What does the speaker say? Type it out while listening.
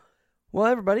Well,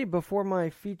 everybody, before my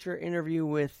feature interview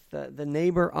with the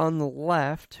neighbor on the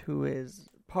left, who is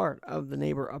part of the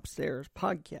Neighbor Upstairs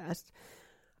podcast,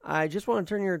 I just want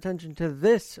to turn your attention to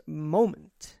this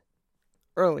moment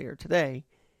earlier today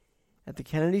at the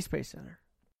Kennedy Space Center.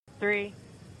 3,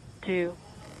 2,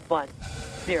 1,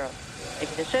 0.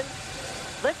 Ignition.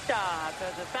 Liftoff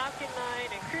of the Falcon 9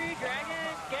 and Crew Dragon.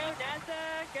 Go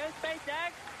NASA, go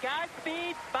SpaceX,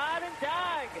 Godspeed, Bob and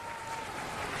Doug.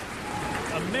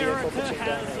 America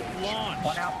has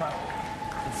launched.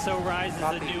 And so rises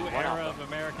a new era of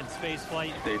American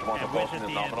spaceflight, and with it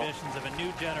the ambitions of a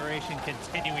new generation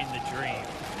continuing the dream.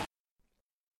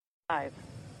 5,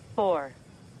 4,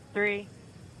 3,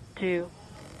 2,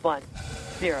 1,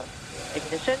 0.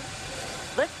 Ignition.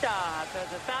 Liftoff of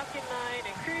the Falcon 9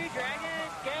 and Crew Dragon.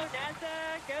 Go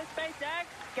NASA, go SpaceX,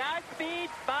 Godspeed,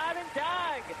 Bob and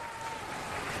Doug.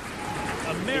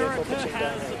 America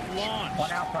has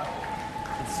launched.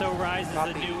 And so rises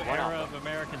a new era of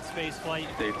American spaceflight,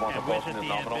 and with it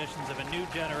the ambitions of a new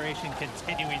generation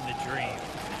continuing the dream.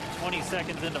 20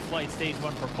 seconds into flight, stage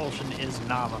 1 propulsion is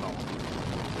nominal.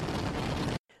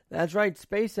 That's right,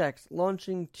 SpaceX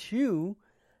launching 2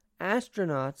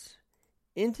 astronauts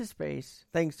into space,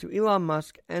 thanks to Elon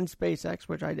Musk and SpaceX,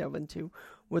 which I delve into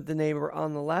with the neighbor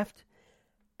on the left.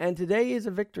 And today is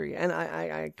a victory, and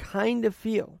I kind of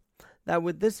feel that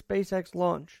with this SpaceX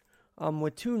launch,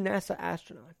 with 2 NASA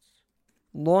astronauts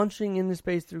launching into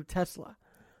space through Tesla,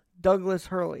 Douglas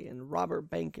Hurley and Robert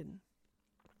Behnken,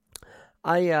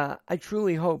 I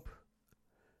truly hope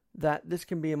that this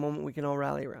can be a moment we can all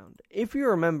rally around. If you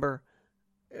remember,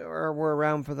 or were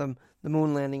around for the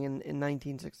moon landing in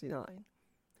 1969,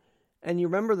 and you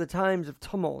remember the times of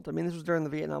tumult. I mean, this was during the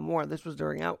Vietnam War. This was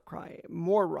during outcry,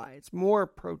 more riots, more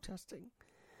protesting.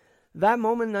 That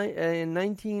moment in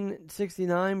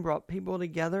 1969 brought people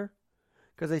together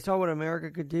because they saw what America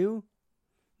could do.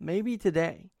 Maybe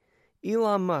today,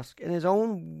 Elon Musk, in his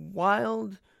own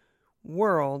wild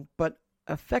world, but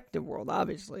effective world,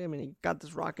 obviously. I mean, he got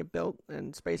this rocket built,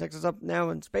 and SpaceX is up now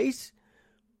in space.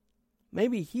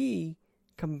 Maybe he,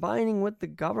 combining with the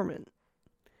government,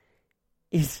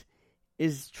 is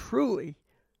truly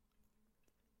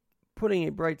putting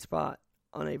a bright spot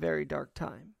on a very dark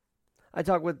time. I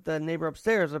talked with the neighbor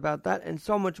upstairs about that and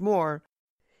so much more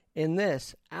in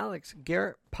this Alex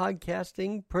Garrett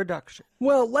podcasting production.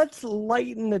 Well, let's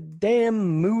lighten the damn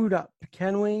mood up,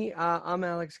 can we? I'm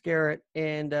Alex Garrett,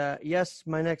 and yes,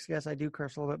 my next guest, I do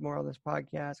curse a little bit more on this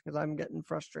podcast because I'm getting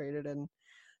frustrated, and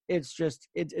it's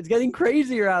getting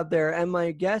crazier out there. And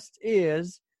my guest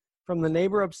is from the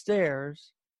Neighbor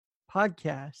Upstairs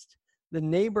podcast, the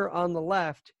neighbor on the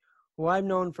left, who I've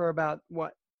known for about,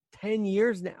 10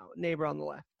 years now, neighbor on the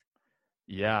left.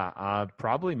 Yeah,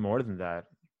 probably more than that.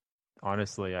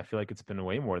 Honestly, I feel like it's been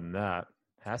way more than that.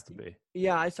 Has to be.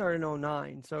 Yeah, I started in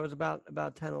 2009, so it was about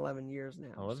 10, 11 years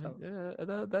now. 11, so.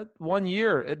 Yeah, that 1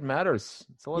 year, it matters.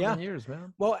 It's 11 years,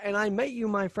 man. Well, and I met you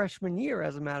my freshman year,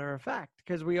 as a matter of fact,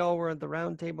 because we all were at the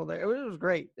round table there. It was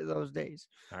great those days.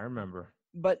 I remember.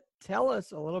 But tell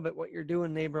us a little bit what you're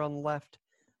doing, neighbor on the left,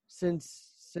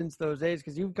 since those days,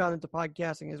 because you've gone into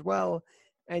podcasting as well,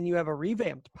 and you have a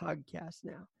revamped podcast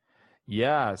now.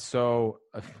 Yeah. So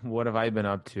what have I been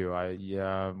up to?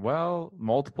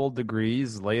 Multiple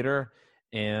degrees later,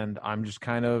 and I'm just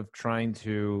kind of trying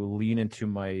to lean into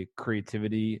my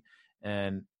creativity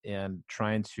and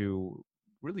trying to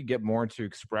really get more into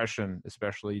expression,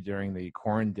 especially during the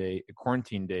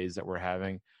quarantine days that we're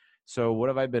having. So what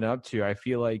have I been up to? I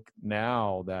feel like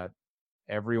now that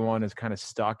everyone is kind of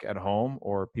stuck at home,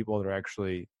 or people that are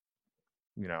actually,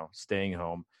 staying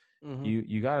home, mm-hmm.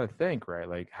 you got to think, right?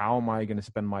 Like, how am I going to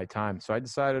spend my time? So I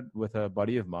decided with a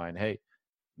buddy of mine, hey,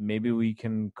 maybe we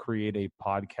can create a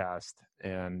podcast,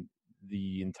 and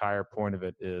the entire point of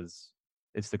it is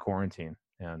it's the quarantine,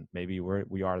 and maybe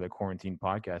we are the quarantine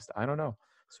podcast. I don't know.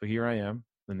 So here I am,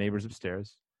 the neighbors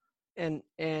upstairs. And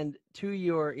to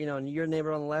your, your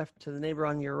neighbor on the left, to the neighbor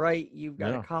on your right, you've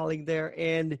got a colleague there.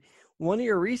 And one of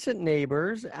your recent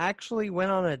neighbors actually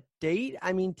went on a date.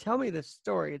 I mean, tell me the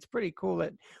story. It's pretty cool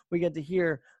that we get to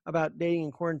hear about dating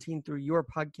in quarantine through your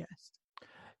podcast.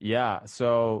 Yeah.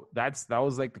 So that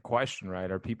was like the question,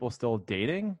 right? Are people still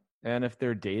dating? And if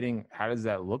they're dating, how does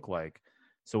that look like?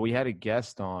 So we had a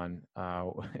guest on.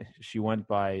 She went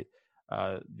by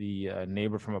the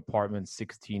neighbor from apartment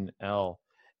 16L.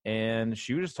 And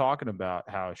she was just talking about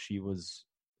how she was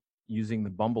using the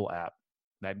Bumble app,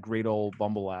 that great old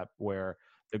Bumble app where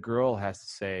the girl has to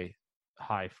say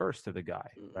hi first to the guy,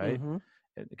 right? Mm-hmm.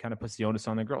 It kind of puts the onus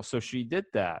on the girl. So she did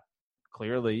that.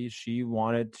 Clearly, she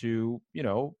wanted to,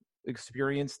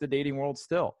 experience the dating world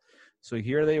still. So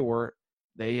here they were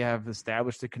they have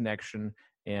established a connection.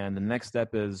 And the next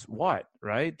step is what,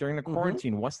 right? During the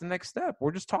quarantine, what's the next step?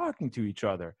 We're just talking to each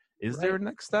other. Is there a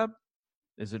next step?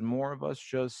 Is it more of us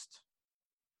just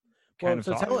kind of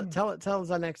talking? Tell us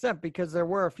our next step, because there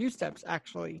were a few steps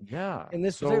actually. Yeah. In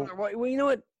this particular, well, you know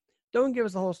what? Don't give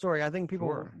us the whole story. I think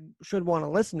people should want to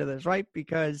listen to this, right?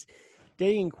 Because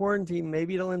dating in quarantine,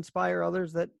 maybe it'll inspire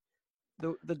others that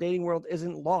the dating world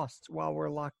isn't lost while we're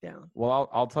locked down. Well,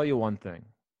 I'll tell you one thing.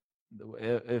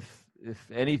 If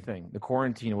anything, the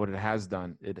quarantine, what it has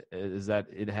done, it is that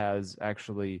it has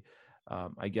actually,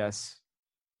 I guess,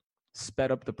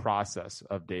 sped up the process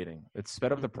of dating. It's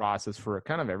sped up the process for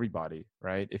kind of everybody,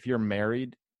 right? If you're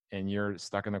married and you're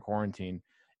stuck in the quarantine,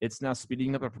 it's now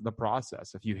speeding up the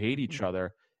process. If you hate each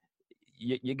other,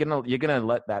 you're gonna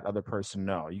let that other person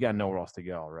know. You got nowhere else to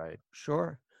go, right?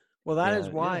 Sure. Well, that is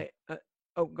why.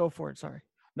 Go for it. Sorry.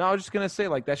 No, I was just gonna say,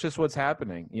 like, that's just what's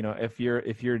happening. You know, if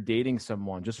you're dating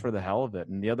someone just for the hell of it,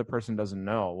 and the other person doesn't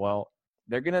know, well,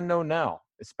 they're gonna know now,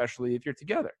 especially if you're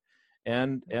together,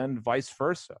 and vice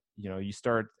versa. You know, you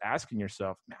start asking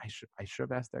yourself, man, I should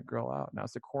have asked that girl out. Now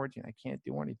it's the quarantine, I can't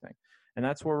do anything, and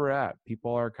that's where we're at.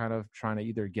 People are kind of trying to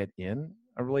either get in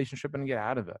a relationship and get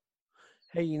out of it.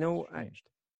 Hey, you know,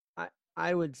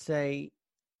 I would say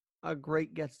a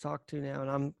great get to talk to now,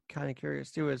 and I'm kind of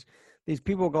curious too, is these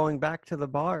people going back to the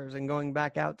bars and going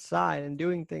back outside and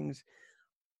doing things.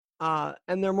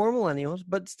 And they're more millennials,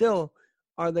 but still,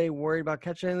 are they worried about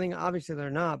catching anything? Obviously they're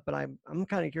not, but I'm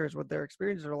kind of curious what their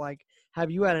experiences are like.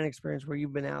 Have you had an experience where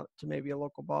you've been out to maybe a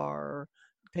local bar or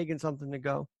taken something to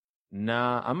go?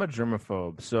 Nah, I'm a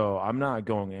germaphobe, so I'm not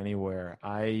going anywhere.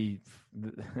 I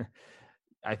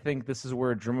think this is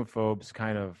where germaphobes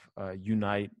kind of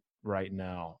unite right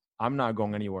now. I'm not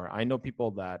going anywhere. I know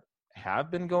people that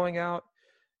have been going out,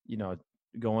 you know,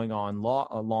 going on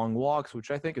long walks,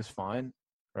 which I think is fine,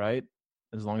 right?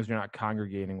 As long as you're not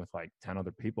congregating with like 10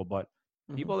 other people. But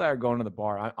people that are going to the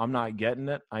bar, I'm not getting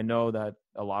it. I know that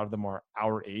a lot of them are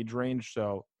our age range.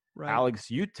 So, Alex,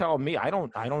 you tell me. I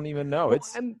don't even know. Well,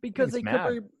 and because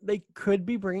they could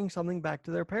be bringing something back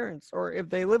to their parents, or if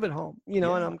they live at home, you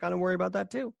know, and I'm kind of worried about that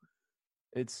too.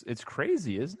 It's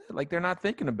crazy, isn't it? Like, they're not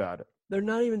thinking about it. They're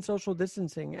not even social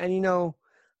distancing. And, you know,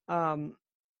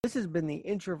 this has been the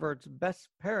introvert's best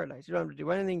paradise. You don't have to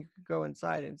do anything. You can go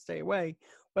inside and stay away.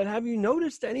 But have you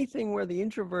noticed anything where the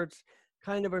introverts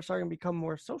kind of are starting to become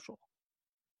more social?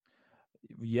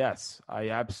 Yes,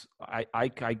 I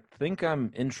think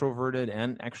I'm introverted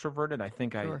and extroverted. I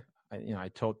think I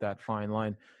tote that fine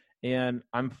line, and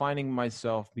I'm finding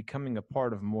myself becoming a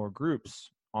part of more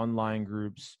groups, online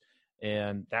groups,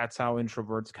 and that's how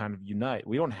introverts kind of unite.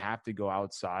 We don't have to go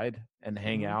outside and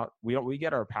hang out. We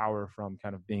get our power from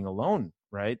kind of being alone,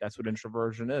 right? That's what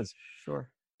introversion is. Sure.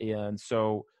 And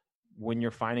so when you're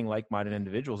finding like-minded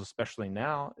individuals, especially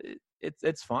now,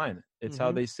 it's fine. It's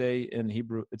how they say in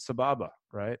Hebrew, it's sababa,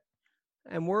 right?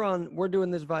 And we're doing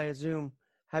this via Zoom.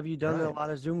 Have you done a lot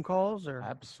of Zoom calls? Or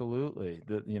Absolutely.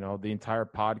 The entire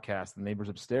podcast, the neighbors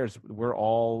upstairs, we're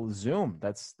all Zoom.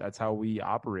 That's how we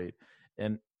operate.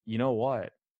 And you know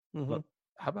what? Look,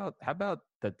 how about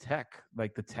the tech,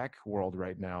 like the tech world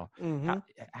right now?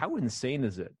 How insane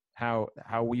is it? How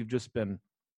we've just been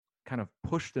kind of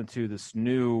pushed into this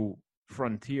new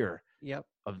frontier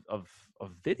of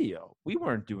video. We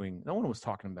weren't no one was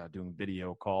talking about doing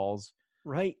video calls.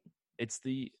 Right. It's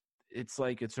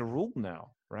like it's a rule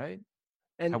now, right?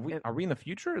 And are we in the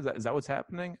future? Is that what's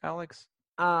happening, Alex?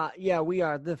 Yeah, we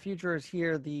are. The future is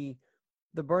here. The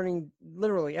burning,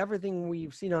 literally everything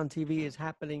we've seen on TV is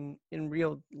happening in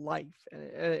real life. And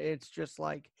it's just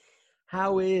like,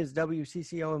 how is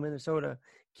WCCO in Minnesota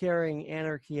carrying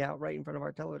anarchy out right in front of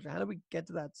our television? How do we get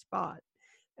to that spot?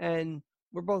 And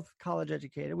we're both college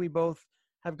educated. We both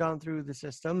have gone through the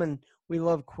system, and we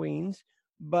love Queens.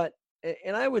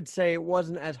 And I would say it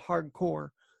wasn't as hardcore,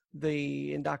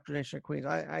 the indoctrination of Queens.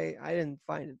 I didn't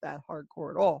find it that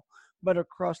hardcore at all. But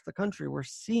across the country, we're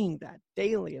seeing that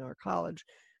daily in our college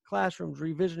classrooms,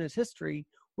 revisionist history,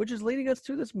 which is leading us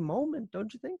to this moment,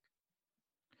 don't you think?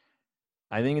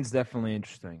 I think it's definitely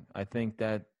interesting. I think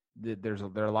that there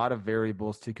are a lot of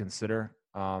variables to consider.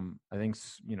 I think,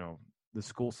 the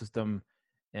school system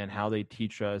and how they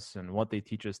teach us and what they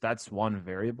teach us, that's one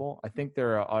variable. I think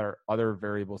there are other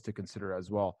variables to consider as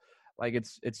well. Like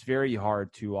it's very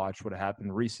hard to watch what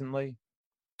happened recently.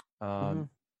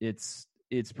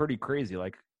 It's pretty crazy.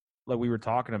 Like we were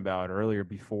talking about earlier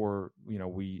before,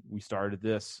 we started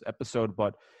this episode,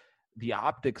 but the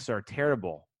optics are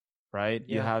terrible, right?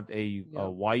 Yeah. You have a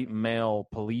white male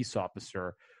police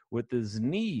officer with his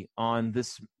knee on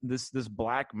this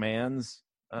black man's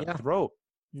throat.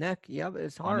 Neck. Yep,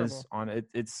 it's on horrible.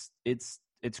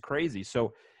 it's crazy.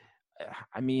 So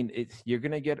I mean, you're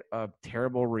going to get a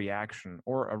terrible reaction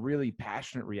or a really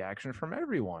passionate reaction from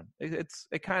everyone. It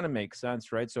kind of makes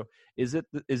sense, right? So is it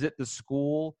the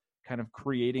school kind of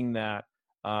creating that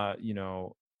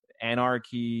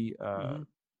anarchy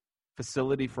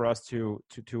facility for us to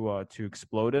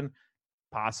explode in?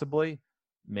 Possibly,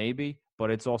 maybe,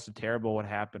 but it's also terrible what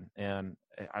happened. And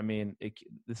I mean,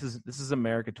 this is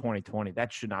America 2020.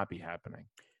 That should not be happening.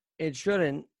 It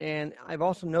shouldn't. And I've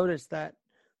also noticed that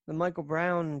the Michael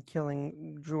Brown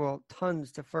killing drew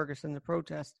tons to Ferguson, the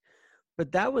protest,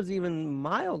 but that was even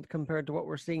mild compared to what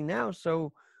we're seeing now.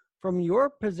 So, from your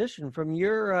position, from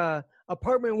your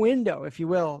apartment window, if you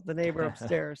will, the neighbor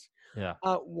upstairs, yeah,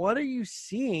 what are you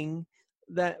seeing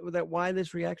that why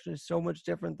this reaction is so much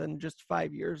different than just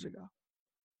 5 years ago?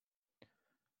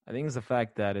 I think it's the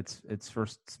fact that it's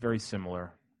very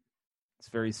similar. It's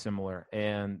very similar,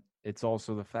 and it's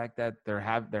also the fact that there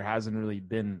hasn't really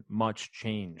been much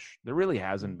change. There really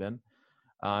hasn't been.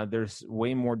 There's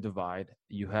way more divide.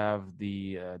 You have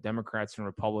the Democrats and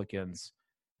Republicans,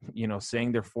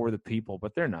 saying they're for the people,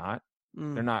 but they're not.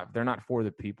 They're not for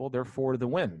the people. They're for the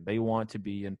win. They want to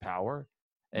be in power,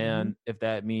 and if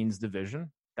that means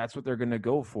division, that's what they're going to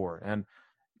go for. And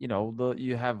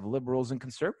you have liberals and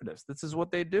conservatives. This is what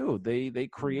they do. They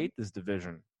create this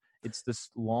division. It's this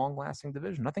long-lasting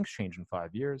division. Nothing's changed in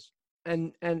 5 years.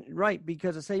 And right,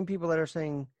 because the same people that are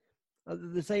saying,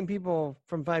 the same people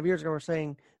from 5 years ago were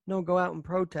saying, no, go out and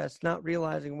protest, not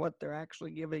realizing what they're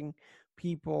actually giving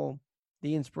people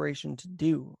the inspiration to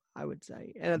do, I would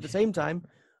say. And at the same time,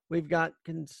 we've got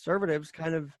conservatives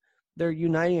they're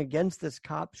uniting against this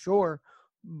cop, sure,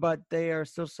 but they are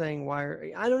still saying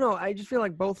I don't know. I just feel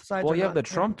like both sides. Well, you have the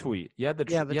Trump tweet. You had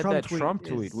that Trump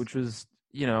tweet, which was,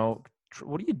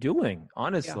 what are you doing?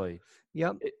 Honestly,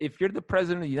 yep. If you're the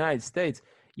president of the United States,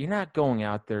 you're not going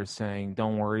out there saying,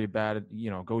 "Don't worry about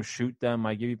it." Go shoot them.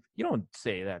 You don't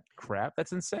say that crap.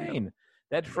 That's insane. No.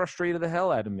 That frustrated the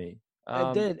hell out of me.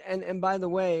 It did. And by the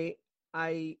way,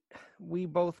 we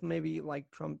both maybe like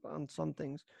Trump on some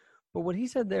things. But what he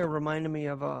said there reminded me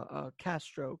of a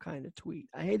Castro kind of tweet.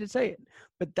 I hate to say it,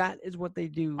 but that is what they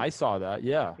do. I saw that,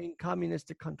 yeah. In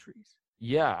communistic countries.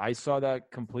 Yeah, I saw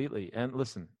that completely. And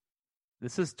listen,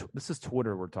 this is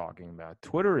Twitter we're talking about.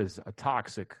 Twitter is a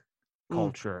toxic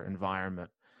culture environment,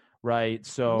 right?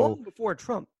 So long before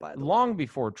Trump, by the way. Long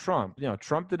before Trump.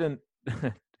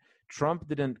 Trump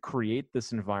didn't create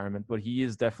this environment, but he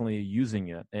is definitely using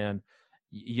it. And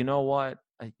you know what?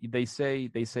 They say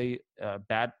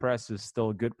bad press is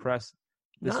still good press.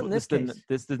 This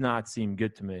did not seem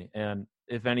good to me. And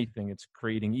if anything, it's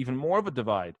creating even more of a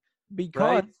divide.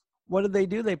 Because what did they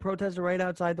do? They protested right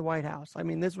outside the White House. I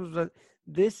mean, his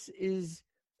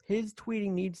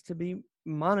tweeting needs to be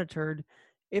monitored,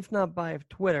 if not by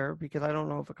Twitter, because I don't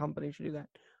know if a company should do that,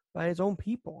 by his own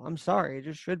people. I'm sorry, it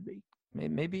just should be.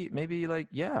 Maybe maybe.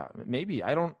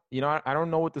 I don't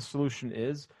know what the solution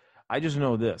is. I just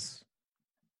know this.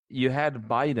 You had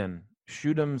Biden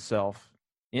shoot himself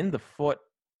in the foot,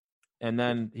 and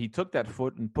then he took that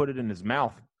foot and put it in his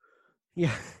mouth.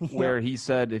 Yeah. Where he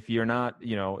said, if you're not,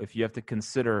 if you have to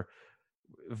consider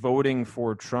voting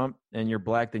for Trump and you're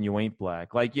black, then you ain't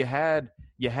black. Like you had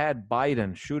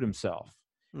Biden shoot himself,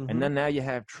 and then now you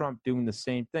have Trump doing the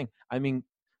same thing. I mean,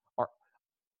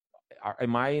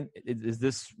 is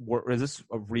this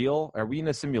real? Are we in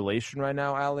a simulation right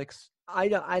now, Alex?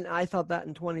 I thought that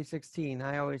in 2016.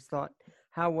 I always thought,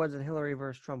 how was it Hillary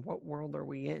versus Trump? What world are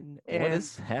we in? And what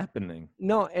is happening?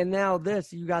 No, and now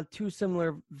you got two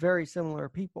very similar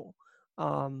people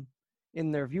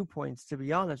in their viewpoints, to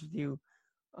be honest with you,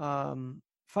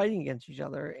 fighting against each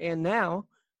other. And now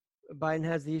Biden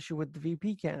has the issue with the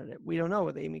VP candidate. We don't know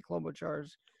with Amy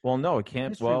Klobuchar's. Well, no, it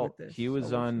can't. Well, he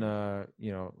was on,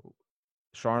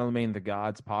 Charlemagne the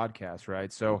God's podcast,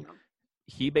 right? So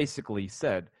he basically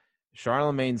said,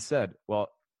 Charlemagne said, well,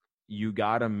 you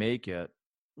got to make it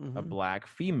a black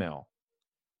female,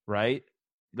 right?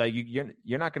 Like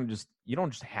you're not going to you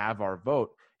don't just have our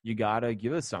vote. You got to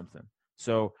give us something.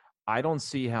 So I don't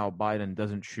see how Biden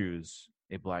doesn't choose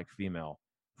a black female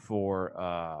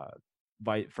for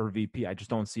VP. I just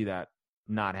don't see that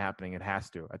not happening. It has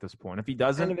to at this point. If he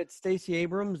doesn't, and if it's Stacey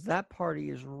Abrams, that party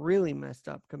is really messed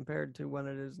up compared to when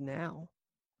it is now.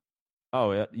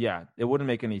 Oh yeah, it wouldn't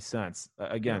make any sense.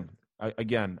 Again,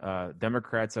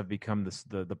 Democrats have become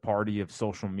the party of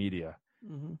social media,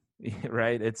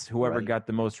 right? It's whoever got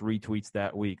the most retweets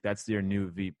that week. That's their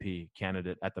new VP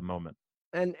candidate at the moment.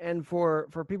 And for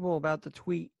people about the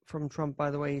tweet from Trump, by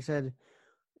the way, he said,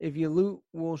 if you loot,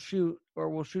 we'll shoot, or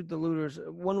we'll shoot the looters,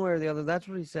 one way or the other. That's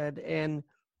what he said. And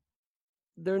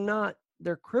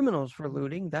they're criminals for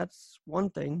looting. That's one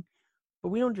thing. But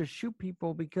we don't just shoot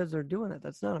people because they're doing it.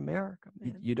 That's not America,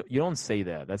 man. You don't say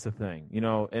that. That's the thing,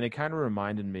 and it kind of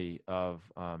reminded me of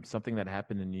something that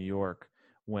happened in New York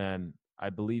when I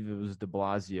believe it was de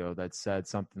Blasio that said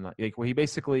something like well, he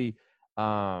basically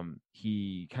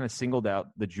he kind of singled out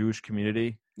the Jewish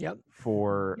community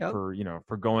for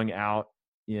going out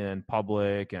in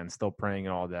public and still praying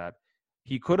and all that.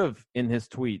 He could have in his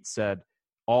tweet said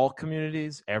all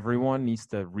communities, everyone needs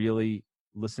to really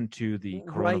listen to the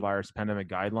coronavirus pandemic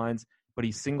guidelines, but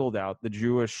he singled out the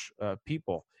Jewish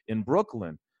people in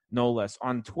Brooklyn, no less,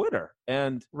 on Twitter,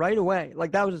 and right away,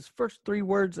 like that was his first 3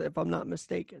 words, if I'm not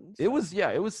mistaken. So. It was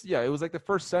like the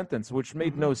first sentence, which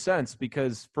made no sense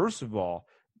because first of all,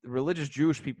 the religious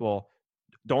Jewish people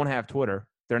don't have Twitter.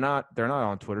 They're not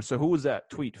on Twitter. So who was that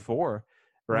tweet for,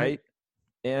 right?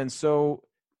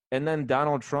 And then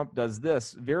Donald Trump does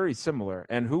this very similar.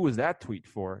 And who was that tweet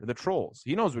for? The trolls.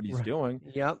 He knows what he's doing.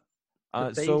 Yep.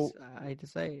 The base, I hate to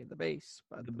say the base.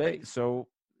 But the base. So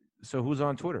who's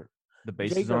on Twitter? The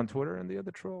base is on Twitter and the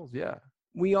other trolls. Yeah.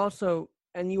 We also,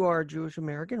 and you are a Jewish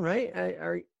American,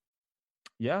 right?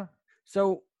 Yeah.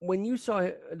 So when you saw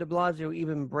de Blasio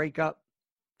even break up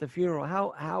the funeral,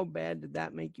 how bad did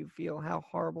that make you feel? How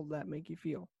horrible did that make you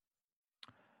feel?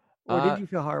 Or did you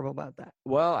feel horrible about that?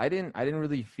 Well, I didn't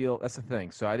really feel, that's the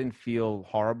thing. So I didn't feel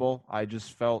horrible. I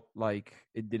just felt like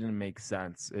it didn't make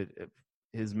sense.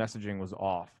 His messaging was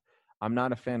off. I'm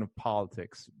not a fan of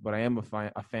politics, but I am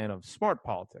a fan of smart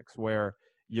politics where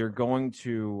you're going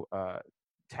to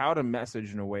tout a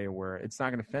message in a way where it's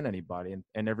not going to offend anybody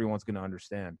and everyone's going to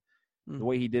understand. The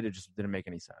way he did it just didn't make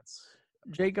any sense.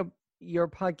 Jacob, your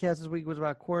podcast this week was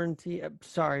about quarantine.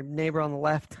 Sorry, neighbor on the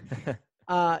left.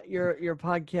 Your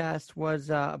podcast was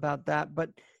about that, but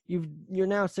you're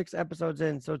now 6 episodes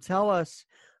in. So tell us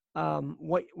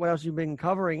what else you've been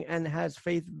covering, and has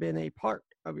Faith been a part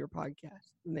of your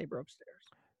podcast, The Neighbor Upstairs?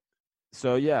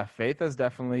 So yeah, Faith has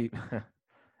definitely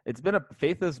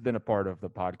Faith has been a part of the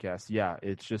podcast. Yeah,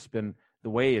 it's just been the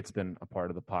way it's been a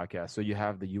part of the podcast. So you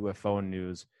have the UFO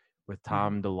news with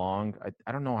Tom DeLonge.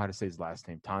 I don't know how to say his last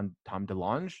name. Tom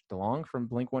DeLonge from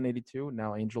Blink-182,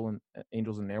 now Angels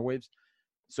and Airwaves.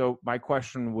 So my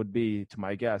question would be to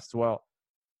my guests, well,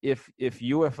 if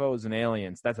UFOs and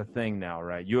aliens, that's a thing now,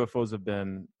 right? UFOs have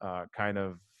been kind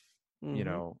of,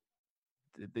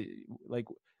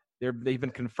 they've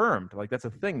been confirmed. Like that's a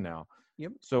thing now.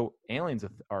 Yep. So aliens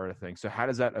are a thing. So how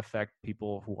does that affect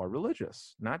people who are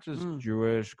religious, not just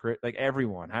Jewish, like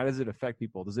everyone? How does it affect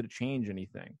people? Does it change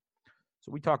anything?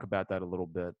 So we talk about that a little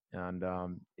bit, and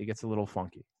it gets a little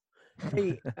funky.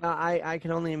 Hey, I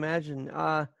can only imagine.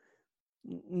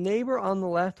 Neighbor on the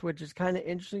left, which is kind of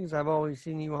interesting because I've always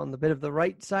seen you on the bit of the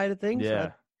right side of things.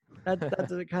 Yeah. So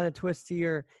that's a kind of twist to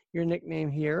your nickname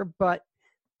here. But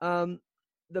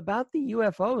about the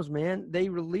UFOs, man, they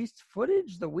released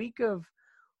footage the week of,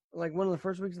 like, one of the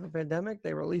first weeks of the pandemic.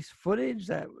 They released footage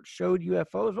that showed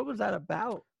UFOs. What was that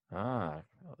about? A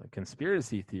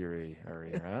conspiracy theory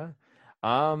area, huh?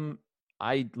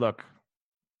 I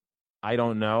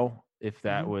don't know if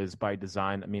that was by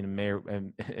design. I mean,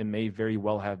 it may very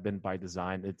well have been by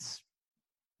design. It's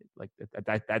like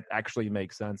that actually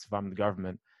makes sense if I'm the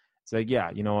government. It's like, yeah,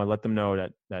 I let them know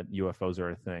that UFOs are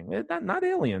a thing. Not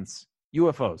aliens,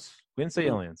 UFOs. We didn't say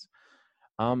aliens.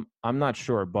 I'm not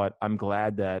sure, but I'm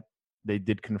glad that they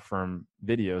did confirm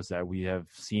videos that we have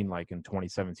seen, like in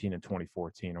 2017 and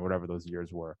 2014 or whatever those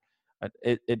years were.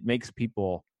 It makes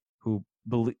people who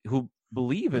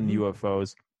believe in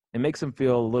UFOs, it makes them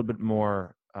feel a little bit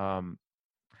more, I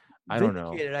don't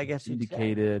know. I guess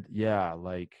vindicated. Yeah,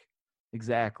 like,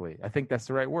 exactly. I think that's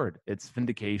the right word. It's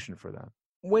vindication for them.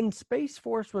 When Space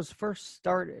Force was first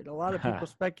started, a lot of people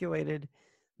speculated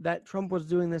that Trump was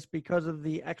doing this because of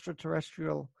the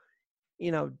extraterrestrial,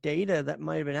 data that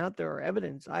might have been out there or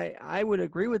evidence. I would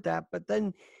agree with that. But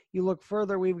then you look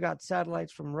further, we've got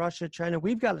satellites from Russia, China.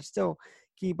 We've got to still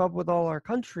keep up with all our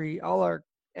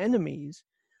enemies.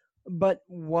 But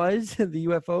was the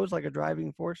UFOs like a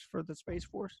driving force for the Space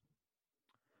Force?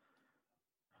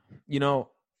 Look,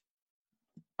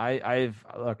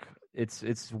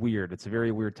 it's weird. It's a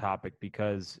very weird topic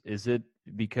because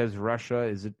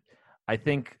Russia, I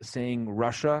think saying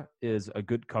Russia is a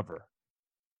good cover.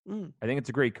 I think it's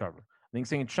a great cover. I think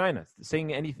saying China,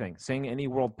 saying anything, saying any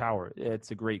world power, it's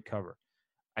a great cover.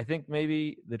 I think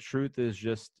maybe the truth is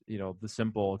just, the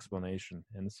simple explanation.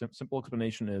 And the simple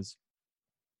explanation is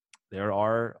there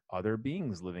are other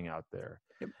beings living out there.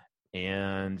 Yep.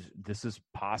 And this is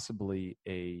possibly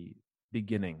a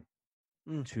beginning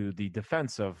to the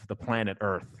defense of the planet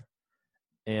Earth.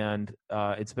 And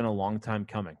it's been a long time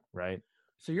coming, right?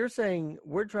 So you're saying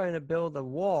we're trying to build a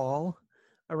wall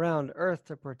around Earth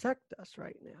to protect us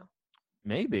right now?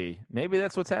 Maybe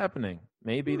that's what's happening.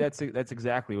 Maybe that's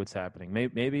exactly w's happening.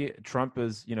 Maybe Trump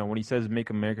is, when he says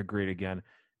 "Make America Great Again,"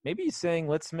 maybe he's saying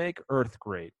 "Let's make Earth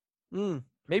great."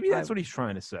 Maybe that's what he's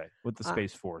trying to say with the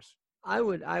Space Force. I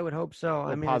would hope so.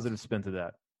 A positive spin to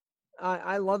that.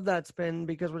 I love that spin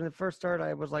because when it first started,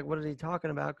 I was like, "What is he talking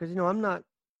about?" Because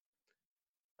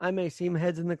I may seem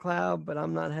heads in the cloud, but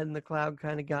I'm not head in the cloud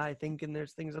kind of guy thinking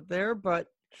there's things up there. But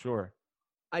sure,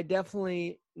 I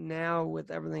definitely now with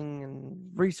everything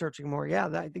and researching more,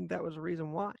 I think that was a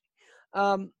reason why.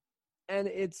 And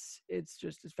it's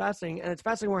fascinating, and it's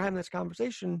fascinating we're having this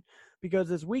conversation because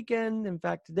this weekend, in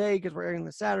fact today, because we're airing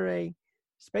this Saturday,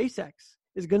 SpaceX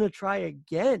is going to try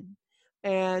again,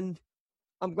 and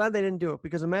I'm glad they didn't do it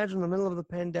because imagine in the middle of the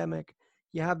pandemic,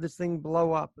 you have this thing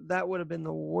blow up. That would have been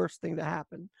the worst thing to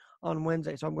happen on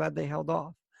Wednesday. So I'm glad they held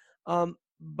off.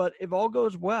 But if all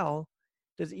goes well,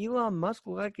 does Elon Musk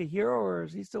look like a hero or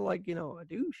is he still like, a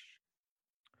douche?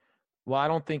 Well, I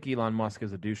don't think Elon Musk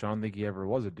is a douche. I don't think he ever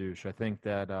was a douche. I think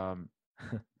that,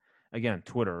 again,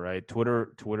 Twitter, right?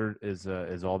 Twitter is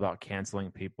all about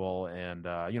canceling people, and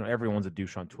everyone's a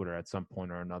douche on Twitter at some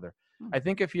point or another. I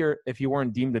think if you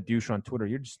weren't deemed a douche on Twitter,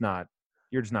 you're just not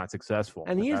successful.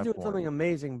 And he is doing something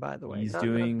amazing, by the way. He's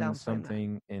doing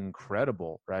something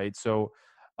incredible, right? So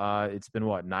it's been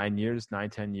 10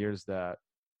 years that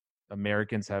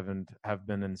Americans have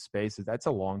been in space. That's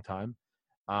a long time.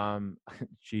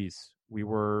 Geez, we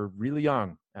were really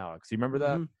young, Alex. You remember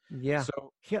that? Yeah.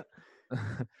 So yeah.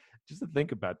 Just to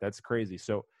think about that's crazy.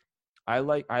 So I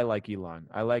like Elon.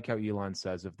 I like how Elon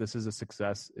says if this is a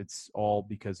success, it's all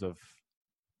because of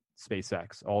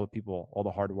SpaceX, all the people, all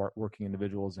the hard working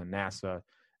individuals and NASA.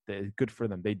 Good for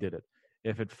them. They did it.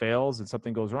 If it fails and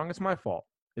something goes wrong, it's my fault.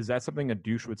 Is that something a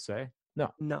douche would say?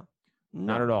 No.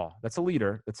 Not at all. That's a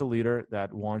leader. That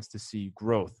wants to see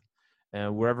growth.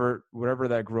 And wherever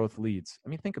that growth leads. I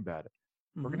mean, think about it.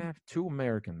 We're going to have 2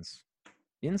 Americans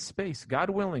in space, God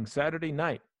willing, Saturday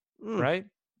night, right?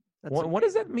 What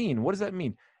does that mean? What does that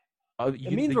mean?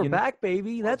 It means we're back,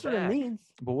 baby. That's what it means.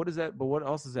 But what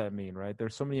else does that mean, right?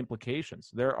 There's so many implications.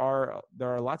 There are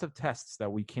lots of tests that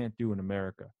we can't do in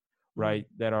America, right?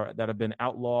 That have been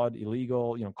outlawed,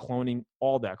 illegal, cloning,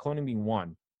 all that. Cloning being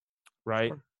one,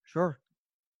 right? Sure.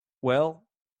 Well,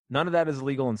 none of that is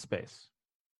legal in space.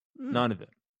 None of it.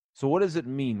 So what does it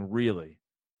mean, really?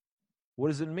 What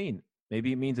does it mean?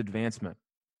 Maybe it means advancement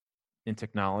in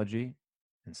technology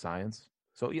and science.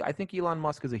 So I think Elon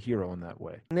Musk is a hero in that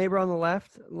way. Neighbor on the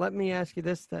left, let me ask you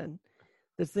this then.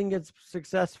 This thing gets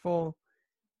successful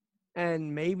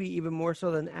and maybe even more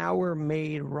so than our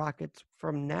made rockets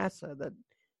from NASA that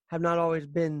have not always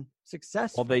been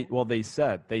successful. They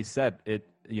said it,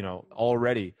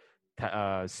 already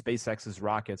SpaceX's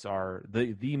rockets are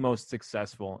the most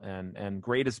successful and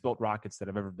greatest built rockets that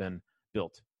have ever been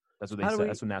built. That's what they said.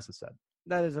 That's what NASA said.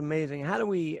 That is amazing. How do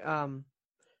we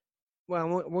well,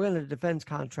 we're going to defense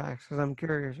contracts because I'm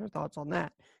curious your thoughts on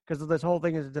that because this whole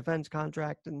thing is a defense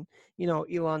contract and,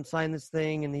 Elon signed this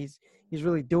thing and he's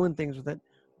really doing things with it.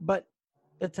 But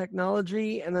the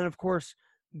technology and then, of course,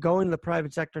 going to the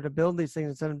private sector to build these things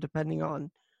instead of depending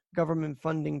on government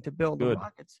funding to build the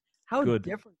rockets. How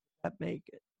different does that make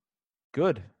it?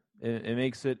 Good. It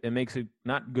makes it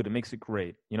not good. It makes it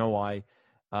great. You know why?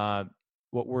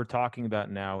 What we're talking about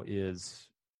now is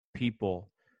people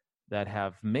that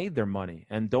have made their money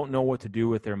and don't know what to do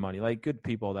with their money, like good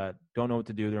people that don't know what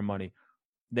to do with their money.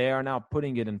 They are now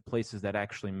putting it in places that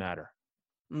actually matter.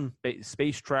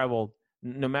 Space travel,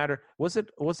 no matter, was it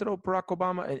Barack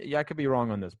Obama? Yeah, I could be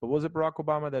wrong on this, but was it Barack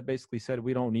Obama that basically said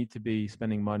we don't need to be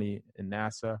spending money in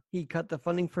NASA? He cut the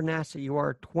funding for NASA. You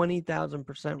are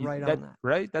 20,000% right on that.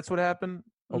 Right? That's what happened.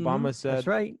 Obama said. That's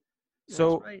right.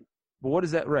 So, but what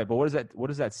is that? Right. But what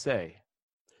does that say?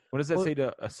 What does that say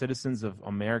to citizens of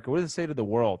America? What does it say to the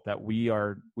world that we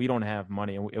don't have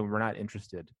money and we're not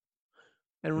interested?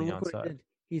 And look what he did.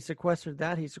 He sequestered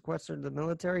that. He sequestered the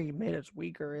military. He made us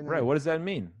weaker. Right. What does that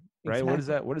mean? Right.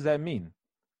 Exactly. What does that mean?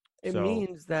 It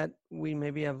means that we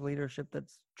maybe have leadership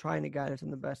that's trying to guide us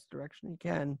in the best direction he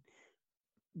can.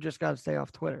 Just got to stay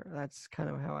off Twitter. That's kind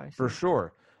of how I see it. For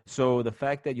sure. So the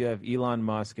fact that you have Elon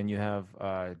Musk and you have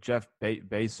Jeff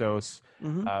Bezos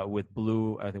with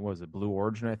Blue, I think, what was it, Blue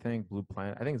Origin, Blue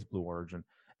Planet, I think it's Blue Origin.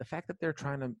 The fact that they're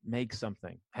trying to make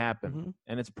something happen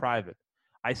and it's private,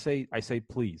 I say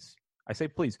please.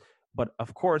 But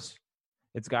of course,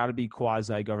 it's got to be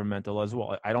quasi-governmental as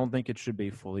well. I don't think it should be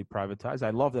fully privatized.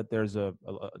 I love that there's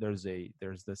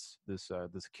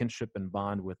this kinship and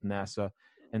bond with NASA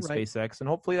and SpaceX, and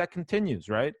hopefully that continues,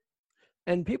 right?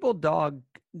 And people dog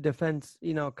defense,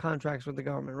 contracts with the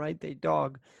government, right? They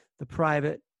dog the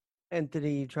private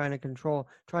entity trying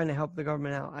to help the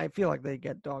government out. I feel like they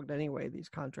get dogged anyway, these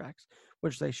contracts,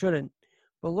 which they shouldn't.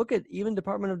 But look at even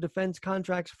Department of Defense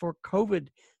contracts for COVID,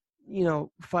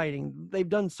 fighting. They've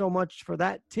done so much for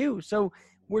that too. So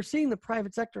we're seeing the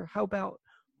private sector help out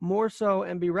more so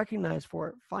and be recognized for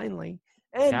it finally.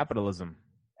 And capitalism.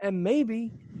 And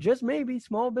maybe, just maybe,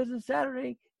 Small Business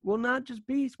Saturday will not just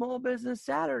be Small Business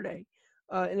Saturday,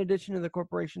 in addition to the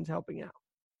corporations helping out.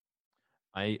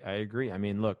 I agree. I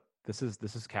mean, look, this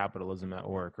is capitalism at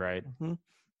work, right? Mm-hmm.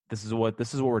 This is what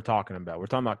we're talking about. We're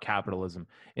talking about capitalism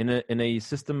in a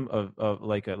system of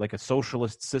like a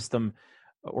socialist system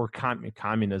or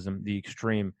communism, the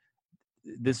extreme.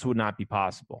 This would not be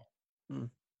possible.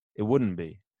 It wouldn't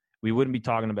be. We wouldn't be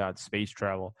talking about space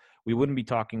travel. We wouldn't be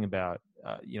talking about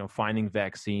finding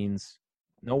vaccines.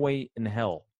 No way in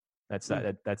hell that's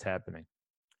happening,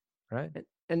 right?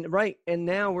 And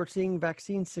now we're seeing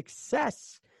vaccine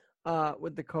success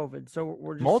with the COVID. So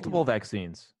we're just multiple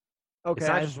vaccines. Okay, it's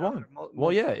not just one.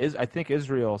 Well, yeah, I think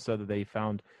Israel said that they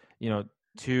found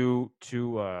two.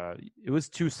 It was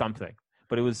two something,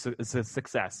 but it's a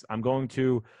success. I'm going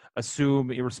to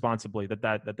assume irresponsibly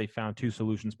that they found two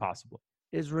solutions possibly.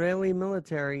 Israeli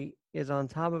military is on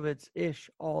top of its ish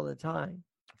all the time.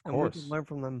 Of course. We can learn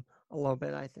from them a little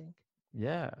bit, I think.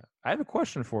 Yeah. I have a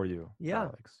question for you,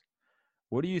 Alex.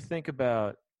 What do you think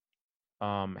about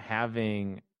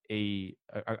having a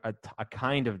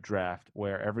kind of draft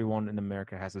where everyone in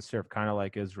America has to serve, kind of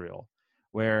like Israel,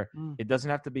 where it doesn't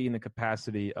have to be in the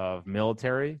capacity of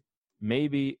military?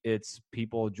 Maybe it's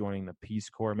people joining the Peace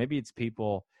Corps. Maybe it's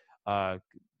people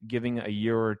giving a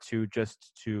year or two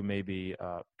just to maybe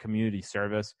community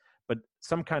service, but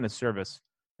some kind of service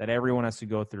that everyone has to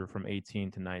go through from 18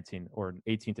 to 19 or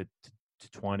 18 to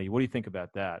 20. What do you think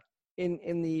about that?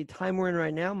 In the time we're in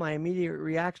right now, my immediate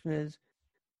reaction is,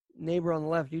 neighbor on the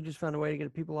left, you just found a way to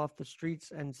get people off the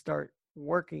streets and start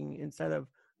working instead of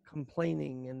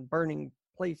complaining and burning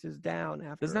places down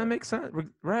after. Does that make sense?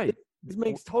 Right. This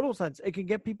makes total sense. It could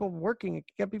get people working. It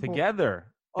could get people together.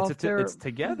 It's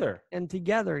together. And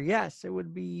together, yes, it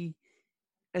would be,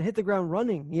 and hit the ground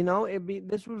running.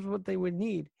 This was what they would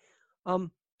need.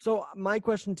 So my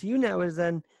question to you now is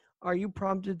then, are you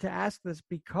prompted to ask this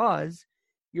because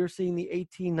you're seeing the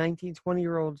 18, 19,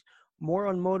 20-year-olds more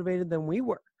unmotivated than we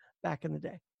were back in the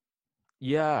day?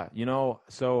 Yeah,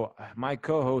 so my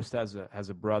co-host has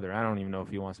a brother. I don't even know if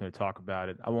he wants me to talk about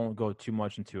it. I won't go too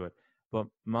much into it. But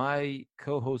my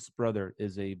co-host's brother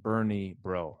is a Bernie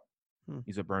bro.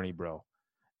 He's a Bernie bro.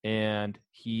 And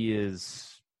he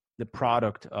is the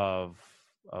product of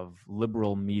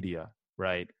liberal media,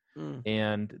 right?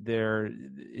 And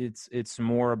it's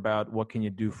more about what can you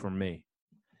do for me.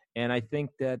 And I think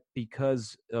that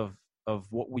because of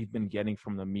what we've been getting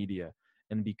from the media,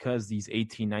 and because these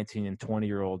 18, 19, and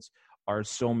 20-year-olds are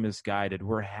so misguided,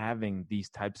 we're having these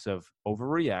types of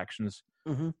overreactions.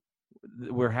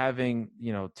 We're having,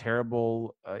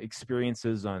 terrible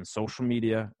experiences on social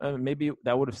media. Maybe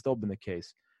that would have still been the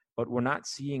case, but we're not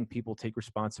seeing people take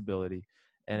responsibility,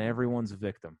 and everyone's a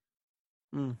victim.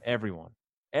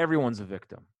 Everyone's a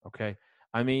victim. Okay.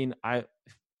 I mean, I've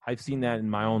seen that in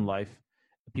my own life.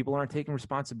 People aren't taking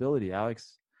responsibility,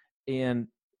 Alex. And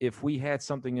if we had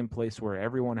something in place where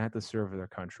everyone had to serve their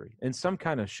country in some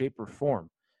kind of shape or form,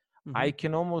 I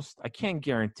can't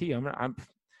guarantee. I'm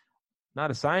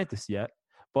not a scientist yet,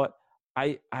 but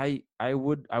I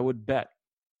would bet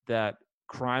that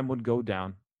crime would go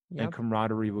down and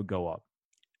camaraderie would go up.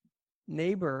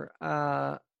 Neighbor,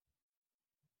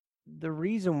 the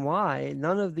reason why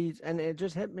none of these, and it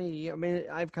just hit me, I mean,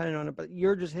 I've kind of known it, but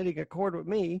you're just hitting a chord with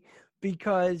me,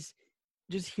 because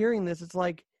just hearing this, it's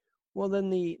like, well, then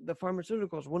the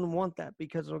pharmaceuticals wouldn't want that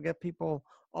because it'll get people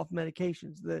off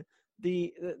medications.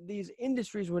 These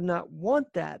industries would not want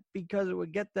that because it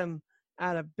would get them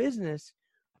out of business.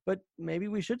 But maybe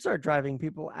we should start driving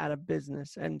people out of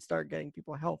business and start getting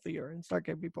people healthier and start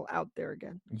getting people out there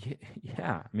again.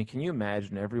 Yeah. I mean, can you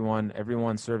imagine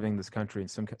everyone serving this country in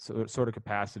some sort of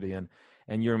capacity, and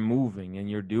you're moving and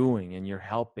you're doing and you're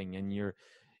helping and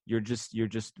you're just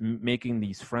making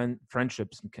these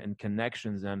friendships and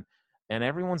connections, and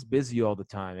everyone's busy all the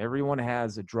time. Everyone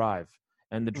has a drive,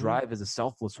 and the drive is a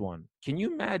selfless one. Can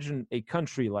you imagine a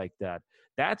country like that?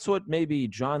 That's what maybe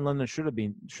John Lennon should have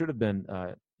been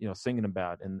singing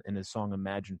about in his song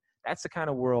Imagine. That's the kind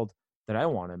of world that I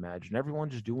want to imagine. Everyone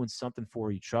just doing something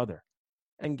for each other.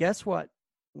 And guess what,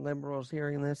 liberals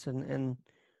hearing this, and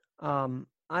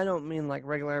I don't mean like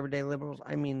regular everyday liberals.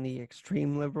 I mean the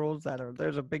extreme liberals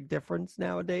there's a big difference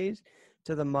nowadays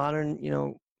to the modern,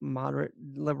 moderate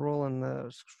liberal and the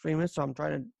extremist. So I'm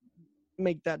trying to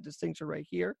make that distinction right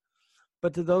here.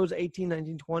 But to those 18,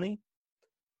 19, 20,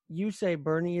 you say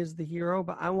Bernie is the hero,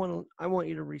 but I want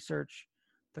you to research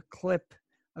the clip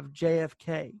of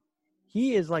JFK.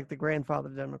 He is like the grandfather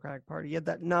of the Democratic Party. He had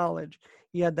that knowledge.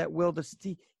 He had that will to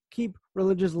keep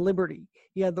religious liberty.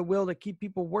 He had the will to keep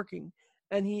people working.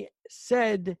 And he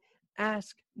said,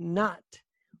 ask not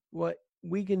what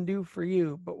we can do for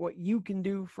you, but what you can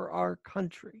do for our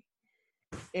country.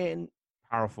 And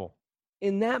powerful.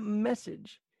 In that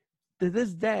message, to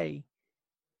this day,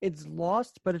 it's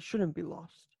lost, but it shouldn't be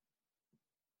lost.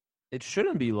 It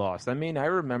shouldn't be lost. I mean, I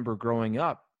remember growing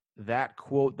up, that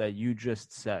quote that you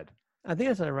just said. I think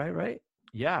I said it right?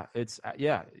 Yeah, it's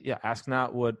yeah. Ask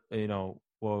not what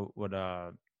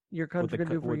what your country can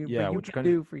do for you, yeah, but you can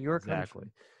do for your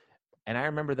country. And I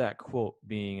remember that quote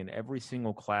being in every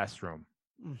single classroom.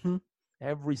 Mm-hmm.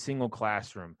 Every single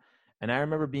classroom. And I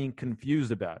remember being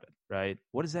confused about it, right?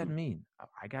 What does that mean?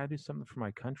 I got to do something for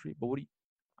my country? But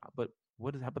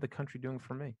how about the country doing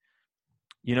for me?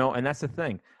 And that's the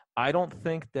thing. I don't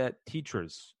think that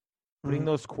teachers putting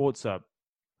those quotes up,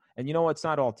 and it's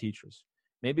not all teachers.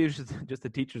 Maybe it's just the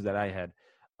teachers that I had.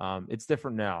 It's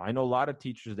different now. I know a lot of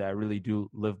teachers that really do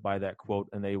live by that quote,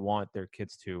 and they want their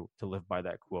kids to live by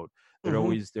that quote. They're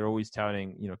always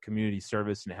touting, community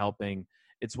service and helping.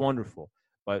 It's wonderful.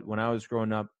 But when I was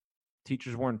growing up,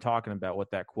 teachers weren't talking about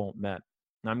what that quote meant.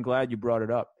 And I'm glad you brought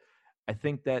it up. I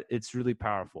think that it's really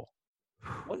powerful.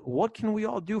 What can we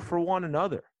all do for one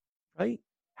another? Right?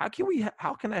 How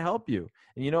can I help you?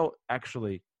 And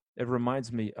actually, it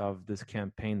reminds me of this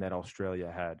campaign that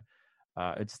Australia had.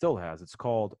 It still has. It's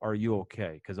called "Are You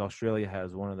Okay?" Because Australia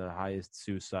has one of the highest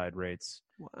suicide rates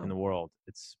in the world.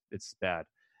 It's bad,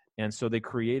 and so they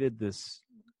created this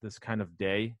kind of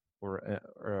day or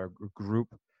a group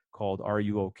called "Are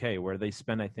You Okay?" where they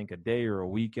spend, I think, a day or a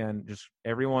weekend just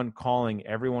everyone calling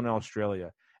everyone in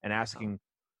Australia and asking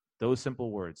those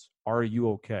simple words: "Are you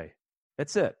okay?"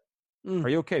 That's it. Are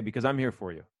you okay? Because I'm here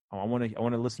for you. I want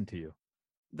to listen to you.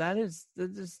 That is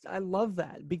I love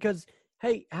that because.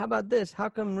 Hey, how about this? How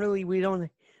come really we are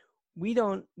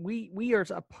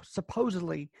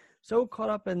supposedly so caught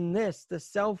up in the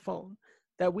cell phone,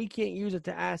 that we can't use it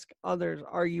to ask others,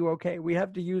 are you okay? We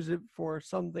have to use it for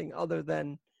something other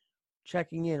than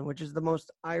checking in, which is the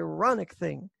most ironic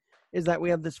thing, is that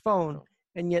we have this phone,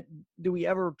 and yet do we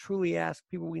ever truly ask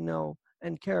people we know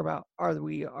and care about, are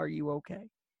you okay?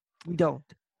 We don't.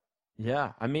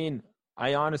 Yeah, I mean,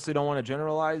 I honestly don't want to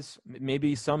generalize.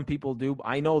 Maybe some people do.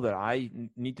 I know that I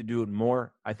need to do it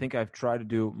more. I think I've tried to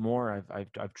do more.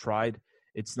 I've tried.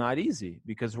 It's not easy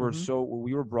because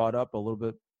we were brought up a little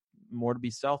bit more to be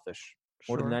selfish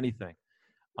more than anything.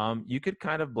 You could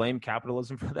kind of blame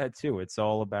capitalism for that too. It's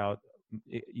all about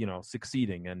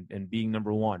succeeding and being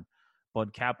number one.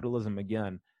 But capitalism,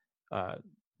 again,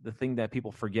 the thing that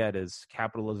people forget is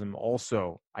capitalism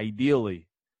also ideally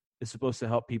is supposed to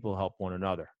help people help one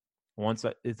another.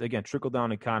 It's again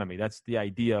trickle-down economy. That's the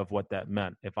idea of what that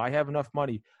meant. If I have enough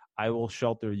money, I will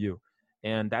shelter you,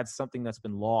 and that's something that's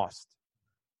been lost.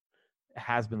 It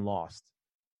has been lost,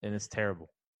 and it's terrible.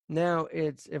 Now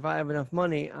it's if I have enough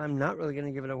money, I'm not really going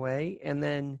to give it away, and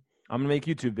then I'm going to make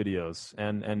YouTube videos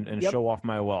and show off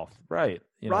my wealth. Right?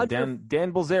 Dan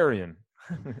Bilzerian,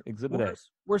 Exhibit A.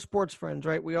 We're sports friends,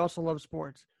 right? We also love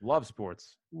sports. Love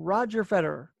sports. Roger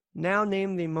Federer, now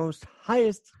named the most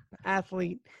highest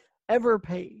athlete ever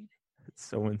paid. It's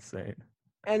so insane.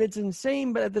 And it's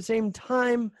insane, but at the same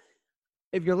time,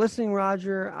 if you're listening,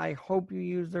 Roger, I hope you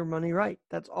use their money right.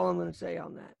 That's all I'm going to say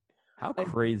on that. How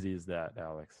crazy is that,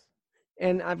 Alex?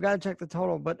 And I've got to check the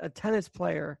total, but a tennis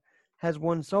player has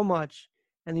won so much,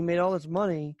 and he made all this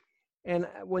money. And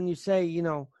when you say,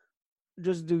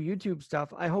 just do YouTube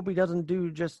stuff, I hope he doesn't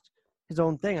do just his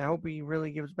own thing. I hope he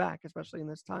really gives back, especially in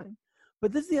this time.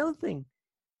 But this is the other thing.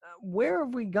 Where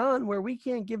have we gone where we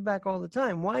can't give back all the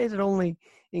time? Why is it only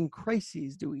in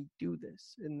crises do we do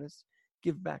this in this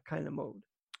give back kind of mode?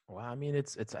 Well, I mean,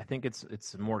 I think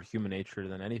it's more human nature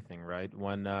than anything, right?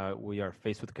 When we are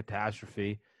faced with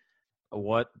catastrophe,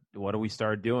 what do we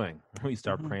start doing? We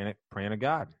start praying to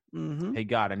God. Mm-hmm. Hey,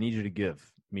 God, I need you to give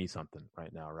me something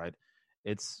right now, right?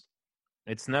 It's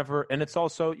never, and it's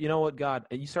also, you know what, God,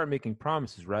 you start making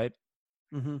promises, right?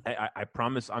 Mm-hmm. I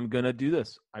promise I'm going to do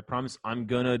this. I promise I'm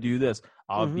going to do this.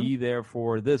 I'll be there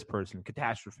for this person.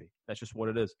 Catastrophe. That's just what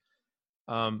it is.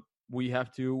 We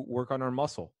have to work on our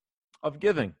muscle of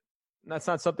giving. And that's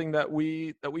not something that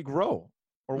we grow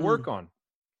or work on,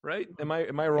 right? Am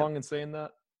I wrong in saying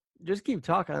that? Just keep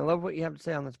talking. I love what you have to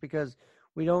say on this because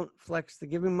we don't flex the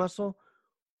giving muscle.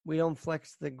 We don't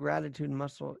flex the gratitude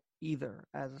muscle either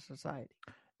as a society.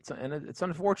 It's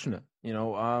unfortunate,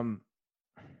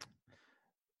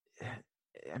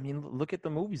 I mean, look at the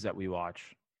movies that we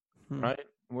watch, right?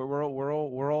 We're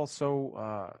all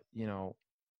so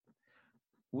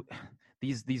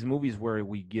these movies where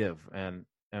we give and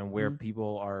where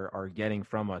people are getting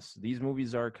from us. These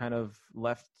movies are kind of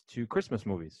left to Christmas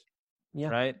movies,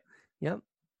 right? Yep.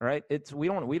 Right.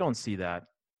 We don't see that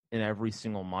in every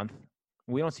single month.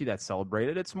 We don't see that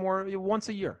celebrated. It's more once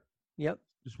a year. Yep.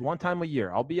 Just one time a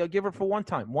year. I'll be a giver for one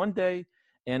time, one day.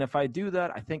 And if I do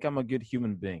that, I think I'm a good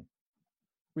human being.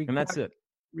 And that's it.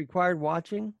 Required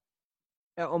watching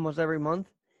almost every month.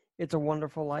 It's a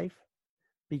Wonderful Life,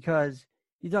 because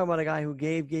you talk about a guy who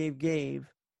gave,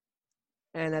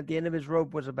 and at the end of his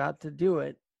rope was about to do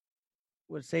it,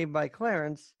 was saved by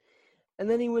Clarence, and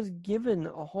then he was given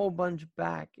a whole bunch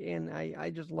back, and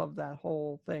I just love that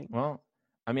whole thing. Well,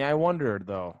 I mean, I wondered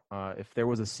though, if there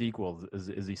was a sequel,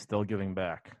 is he still giving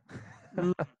back?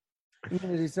 Is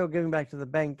he still giving back to the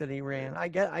bank that he ran? I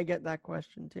get that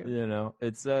question too.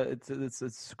 It's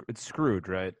Scrooge,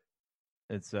 right?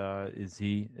 It's is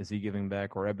he giving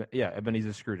back, or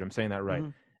Ebenezer Scrooge? I'm saying that right.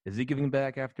 Is he giving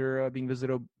back after being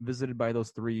visited by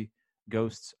those three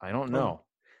ghosts? I don't know.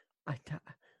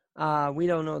 We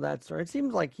don't know that story. It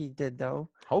seems like he did, though.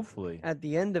 Hopefully at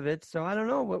the end of it. So I don't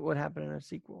know what would happen in a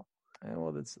sequel.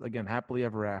 Well, that's again happily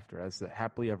ever after. That's the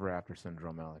happily ever after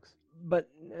syndrome, Alex. But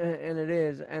and it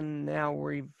is, and now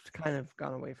we've kind of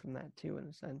gone away from that too, in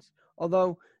a sense.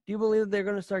 Although, do you believe they're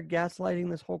going to start gaslighting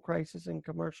this whole crisis in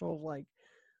commercials? Like,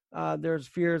 there's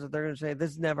fears that they're going to say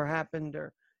this never happened,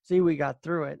 or see, we got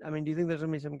through it. I mean, do you think there's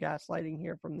going to be some gaslighting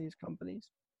here from these companies?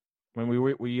 When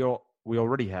we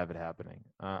already have it happening.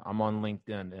 I'm on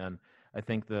LinkedIn, and I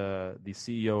think the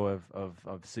CEO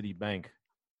of Citibank,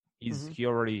 he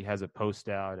already has a post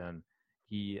out, and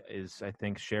he is, I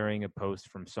think, sharing a post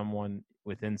from someone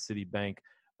within Citibank.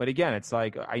 But again, it's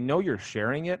like, I know you're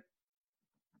sharing it,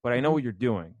 but I know what you're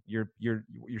doing. You're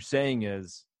saying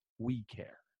is, we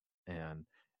care, and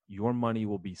your money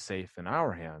will be safe in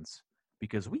our hands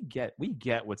because we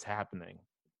get what's happening.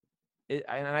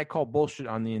 And I call bullshit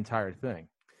on the entire thing.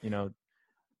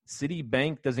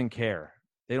 Citibank doesn't care.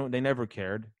 They never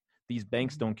cared. These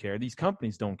banks don't care. These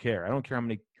companies don't care. I don't care how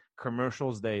many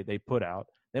commercials they put out.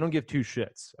 They don't give two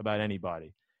shits about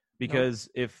anybody, because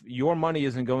if your money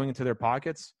isn't going into their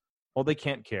pockets, well, they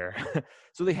can't care.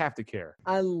 So they have to care.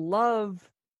 I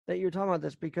love that you're talking about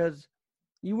this, because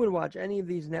you would watch any of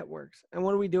these networks, and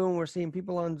what are we doing? We're seeing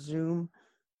people on Zoom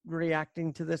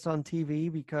reacting to this on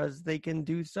TV because they can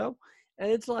do so.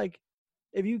 And it's like,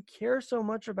 if you care so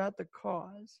much about the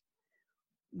cause,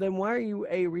 then why are you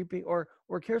reaping or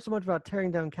care so much about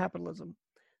tearing down capitalism?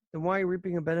 Then why are you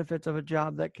reaping the benefits of a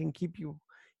job that can keep you,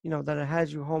 that it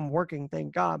has you home working,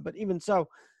 thank God. But even so,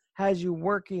 has you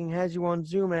working, has you on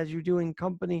Zoom, has you doing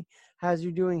company, has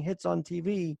you doing hits on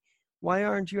TV. Why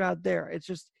aren't you out there? It's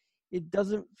just, it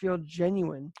doesn't feel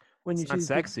genuine when you see. It's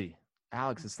not sexy,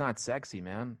 Alex. It's not sexy,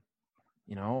 man.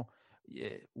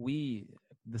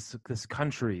 This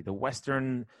country, the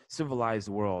Western civilized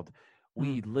world,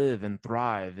 we live and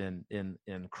thrive in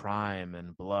crime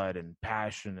and blood and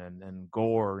passion and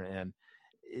gore, and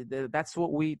that's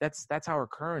our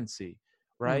currency,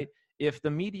 right? If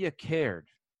the media cared,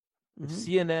 if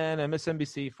CNN,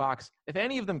 MSNBC, Fox, if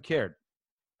any of them cared,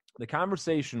 the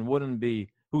conversation wouldn't be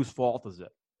whose fault is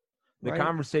it. The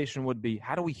conversation would be,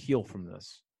 how do we heal from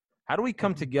this? How do we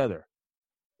come together?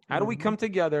 How do we come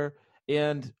together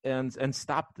and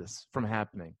stop this from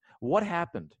happening? What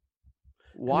happened?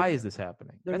 Why is this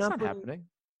happening? That's not happening.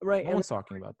 Right. No one's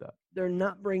talking about that. They're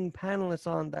not bringing panelists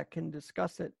on that can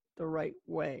discuss it the right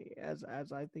way, as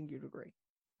I think you'd agree.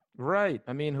 Right.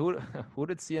 I mean, who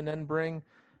did CNN bring?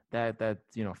 That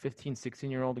 15,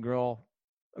 16-year-old girl?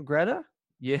 Greta?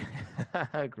 Yeah,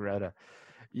 Greta.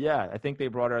 Yeah, I think they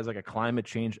brought her as like a climate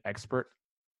change expert.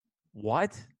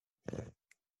 What?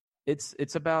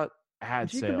 It's about ad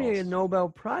sales. She could be a Nobel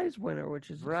Prize winner, which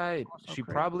is right. She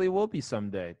crazy. Probably will be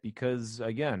someday, because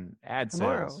again, ad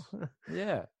sales.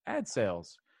 Yeah, ad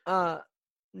sales.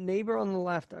 Neighbor on the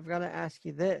left, I've got to ask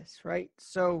you this, right?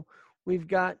 So we've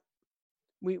got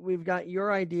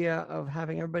your idea of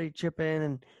having everybody chip in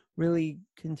and really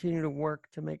continue to work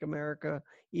to make America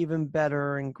even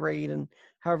better and great, and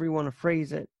however you want to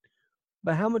phrase it.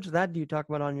 But how much of that do you talk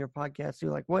about on your podcast too?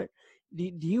 Like, what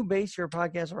do you base your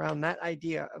podcast around, that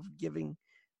idea of giving,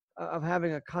 of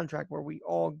having a contract where we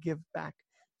all give back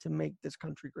to make this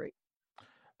country great?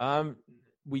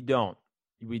 We don't,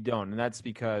 and that's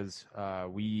because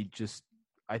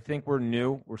I think we're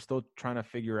new. We're still trying to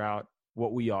figure out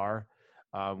what we are.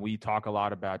 We talk a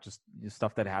lot about just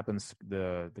stuff that happens,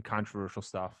 the controversial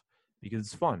stuff, because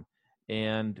it's fun.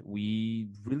 And we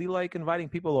really like inviting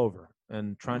people over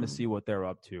and trying to see what they're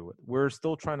up to. We're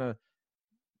still trying to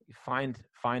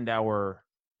find our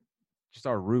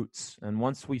roots. And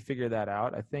once we figure that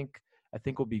out, I think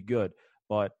we'll be good.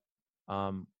 But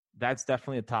that's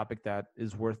definitely a topic that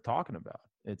is worth talking about.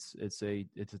 It's a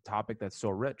topic that's so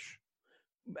rich.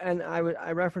 And I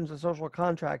referenced the social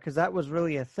contract because that was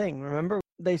really a thing. Remember,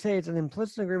 they say it's an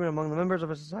implicit agreement among the members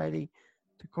of a society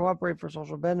to cooperate for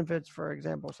social benefits, for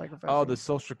example, sacrificing. Oh, the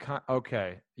social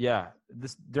okay. Yeah.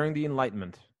 This during the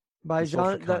Enlightenment. By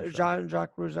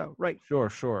Jean-Jacques Rousseau. Right.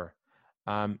 Sure.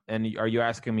 And are you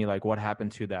asking me like what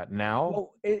happened to that now?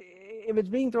 Well, if it's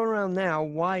being thrown around now,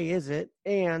 why is it?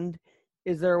 And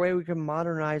is there a way we can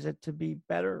modernize it to be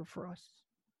better for us?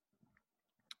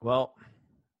 Well,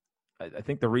 I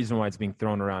think the reason why it's being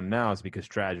thrown around now is because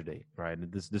tragedy, right?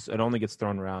 This it only gets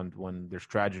thrown around when there's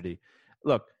tragedy.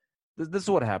 Look, this is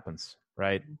what happens,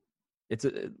 right? It's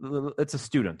a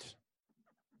student.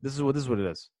 This is what it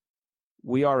is.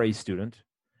 We are a student.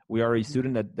 We are a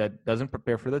student that doesn't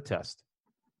prepare for the test.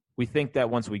 We think that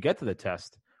once we get to the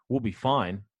test, we'll be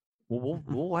fine.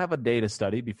 We'll have a day to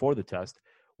study before the test.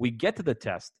 We get to the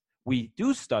test. We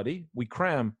do study. We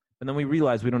cram, and then we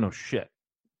realize we don't know shit.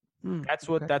 That's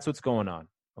what's going on.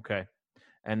 Okay,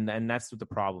 and that's what the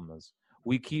problem is.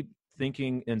 We keep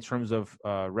thinking in terms of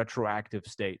retroactive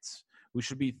states. We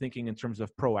should be thinking in terms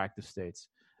of proactive states.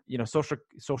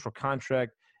 Social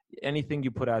contract, anything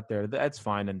you put out there, that's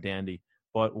fine and dandy.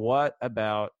 But what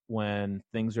about when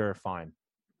things are fine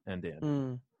and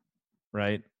dandy?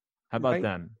 Right? How about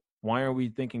then? Why are we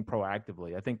thinking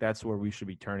proactively? I think that's where we should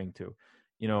be turning to.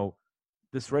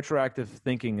 This retroactive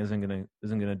thinking isn't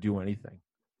gonna do anything.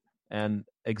 And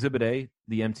Exhibit A,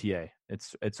 the MTA,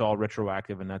 it's all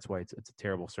retroactive, and that's why it's a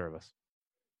terrible service.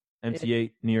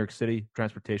 MTA, New York City,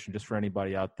 transportation, just for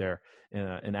anybody out there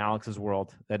in Alex's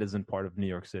world that isn't part of New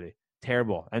York City.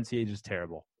 Terrible. MTA is just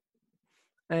terrible.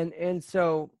 And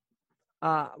so,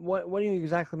 what do you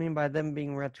exactly mean by them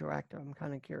being retroactive? I'm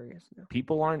kind of curious now.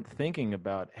 People aren't thinking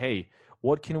about, hey,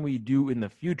 what can we do in the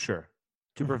future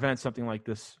to prevent something like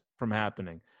this from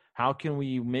happening? How can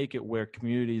we make it where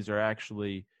communities are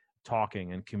actually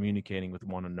talking and communicating with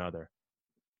one another?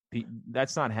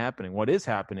 That's not happening. What is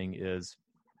happening is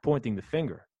pointing the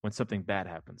finger when something bad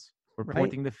happens. We're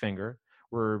pointing the finger.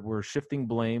 We're shifting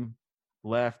blame,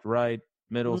 left, right,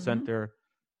 middle, center.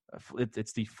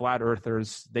 It's the flat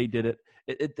earthers. They did it.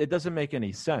 It doesn't make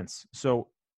any sense. So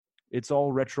it's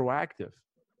all retroactive.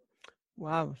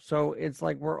 Wow. So it's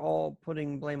like we're all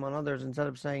putting blame on others instead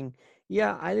of saying,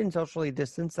 yeah, I didn't socially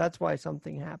distance. That's why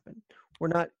something happened. We're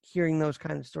not hearing those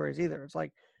kind of stories either. It's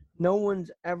like no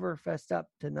one's ever fessed up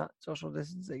to not social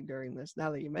distancing during this.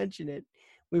 Now that you mention it,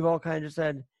 we've all kind of just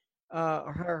said,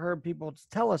 or heard people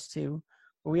tell us to,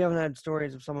 but we haven't had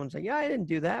stories of someone saying, yeah, I didn't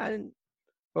do that. I didn't.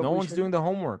 No one's doing the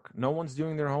homework. No one's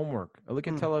doing their homework. Look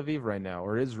at Tel Aviv right now,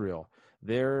 or Israel.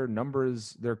 Their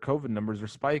COVID numbers are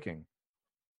spiking.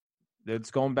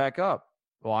 It's going back up.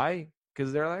 Why?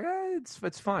 Because they're like,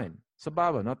 it's fine.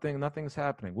 Sababa, nothing's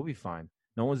happening. We'll be fine.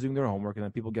 No one's doing their homework, and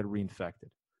then people get reinfected.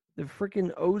 The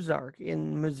freaking Ozark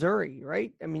in Missouri,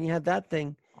 right? I mean, you had that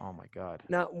thing. Oh, my God.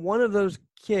 Now, one of those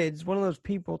kids, one of those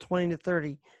people, 20 to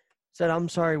 30, said, I'm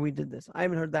sorry we did this. I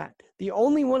haven't heard that. The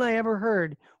only one I ever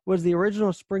heard was the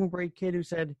original spring break kid who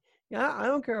said, yeah, I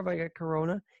don't care if I get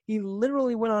corona. He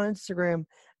literally went on Instagram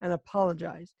and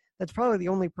apologized. That's probably the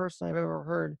only person I've ever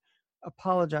heard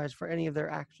apologize for any of their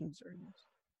actions during this.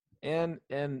 And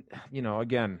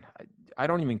again, I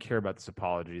don't even care about this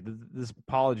apology. This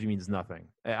apology means nothing.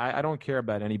 I don't care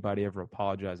about anybody ever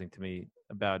apologizing to me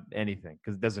about anything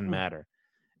because it doesn't matter.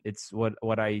 It's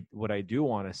what I do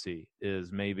want to see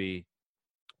is maybe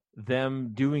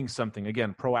them doing something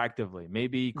again proactively,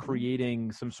 maybe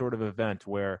creating some sort of event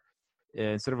where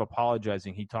instead of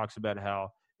apologizing, he talks about how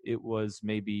it was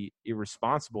maybe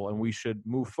irresponsible and we should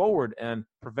move forward and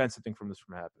prevent something from this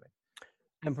from happening.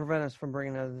 And prevent us from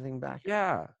bringing another thing back.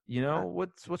 Yeah,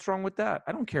 what's wrong with that?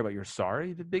 I don't care about your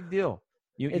sorry. It's a big deal.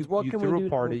 You threw a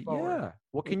party. Yeah.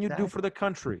 What can you do for the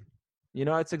country?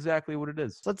 That's exactly what it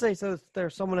is. So let's say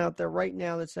there's someone out there right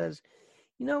now that says,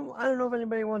 I don't know if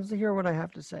anybody wants to hear what I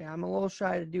have to say. I'm a little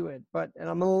shy to do it, and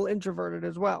I'm a little introverted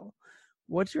as well.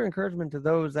 What's your encouragement to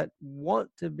those that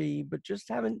want to be, but just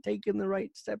haven't taken the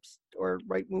right steps or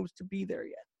right moves to be there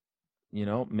yet?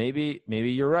 Maybe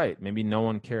you're right. Maybe no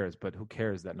one cares, but who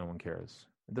cares that no one cares?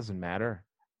 It doesn't matter.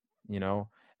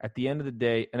 At the end of the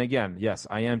day, and again, yes,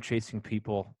 I am chasing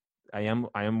people. I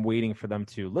am waiting for them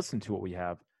to listen to what we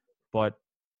have. But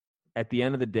at the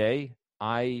end of the day,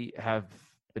 I have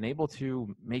been able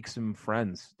to make some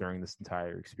friends during this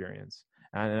entire experience,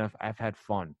 and I've had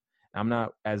fun. I'm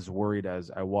not as worried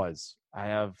as I was. I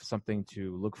have something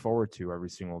to look forward to every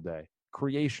single day.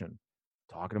 Creation,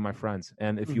 talking to my friends.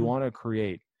 And if you want to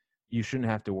create, you shouldn't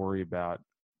have to worry about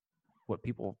what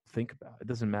people think about. It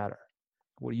doesn't matter.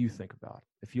 What do you think about?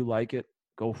 If you like it,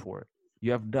 go for it.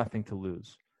 You have nothing to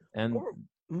lose. And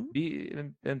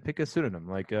pick a pseudonym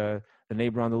like the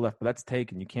neighbor on the left, but that's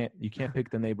taken. You can't pick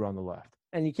the neighbor on the left.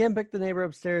 And you can't pick the neighbor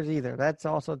upstairs either. That's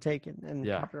also taken and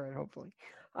copyright, hopefully.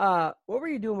 What were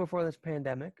you doing before this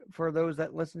pandemic? For those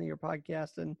that listen to your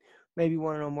podcast and maybe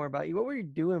want to know more about you, what were you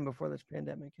doing before this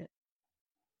pandemic hit?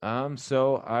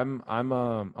 So I'm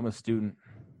a student.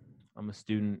 I'm a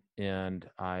student, and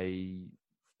I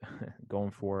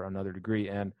going for another degree,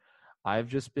 and I've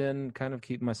just been kind of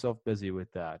keeping myself busy with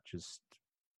that. Just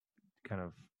kind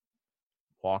of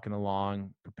walking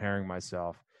along, preparing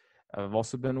myself. I've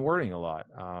also been worrying a lot.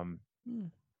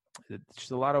 It's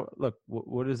just a lot of look.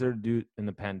 What is there to do in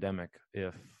the pandemic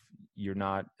if you're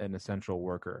not an essential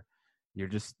worker? You're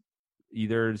just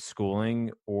either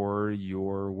schooling or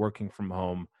you're working from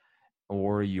home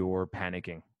or you're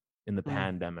panicking in the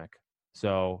pandemic.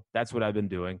 So that's what I've been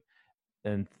doing,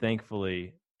 and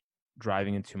thankfully,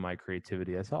 driving into my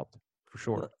creativity has helped for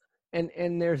sure.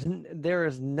 And there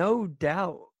is no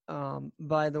doubt,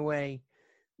 by the way,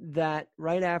 that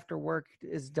right after work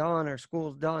is done or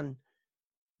school's done,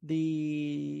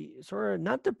 the sort of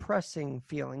not depressing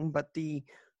feeling, but the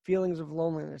feelings of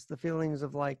loneliness, the feelings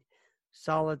of like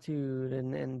solitude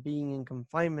and being in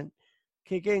confinement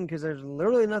kick in because there's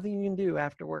literally nothing you can do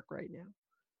after work right now.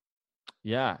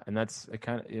 Yeah, and that's a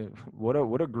kind of what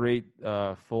a great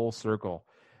full circle.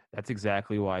 That's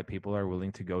exactly why people are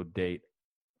willing to go date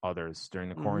others during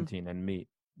the quarantine and meet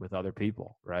with other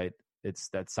people, right? It's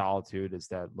that solitude, it's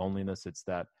that loneliness, it's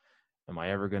that, am I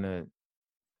ever going to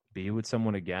be with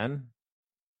someone again?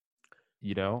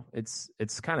 You know, it's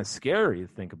kind of scary to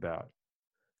think about,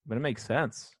 but it makes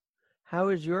sense. How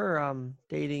is your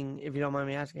dating, if you don't mind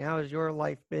me asking, how has your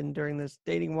life been during this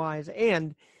dating wise?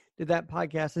 And did that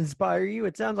podcast inspire you?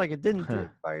 It sounds like it didn't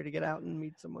inspire you to get out and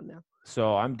meet someone now.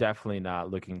 So I'm definitely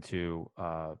not looking to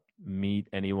meet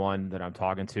anyone that I'm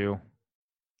talking to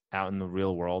out in the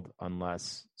real world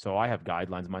unless, so I have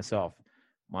guidelines myself.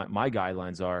 My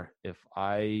guidelines are if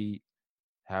I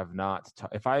have not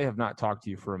talked to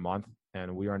you for a month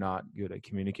and we are not good at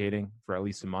communicating for at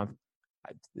least a month,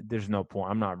 there's no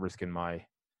point. I'm not risking my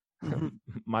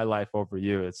my life over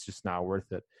you. It's just not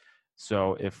worth it.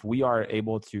 So if we are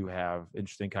able to have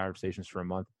interesting conversations for a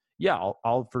month, yeah,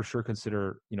 I'll for sure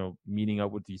consider, meeting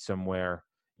up with you somewhere.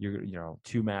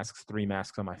 2 masks, 3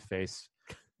 masks on my face,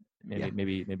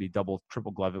 maybe double,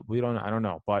 triple glove it. I don't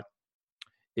know, but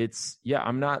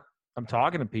I'm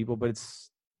talking to people, but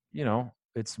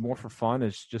it's more for fun.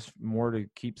 It's just more to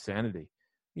keep sanity.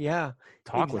 Yeah.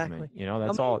 Talk with me.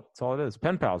 That's all it is.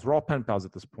 Pen pals. We're all pen pals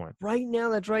at this point. Right now,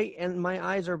 that's right. And my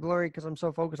eyes are blurry because I'm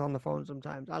so focused on the phone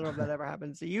sometimes. I don't know if that ever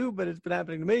happens to you, but it's been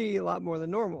happening to me a lot more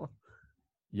than normal.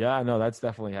 Yeah, no, that's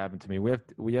definitely happened to me.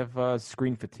 We have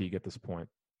screen fatigue at this point.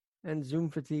 And Zoom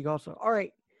fatigue also. All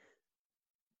right.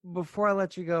 Before I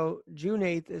let you go, June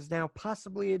 8th is now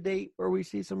possibly a date where we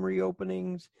see some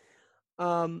reopenings.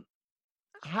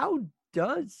 How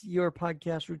does your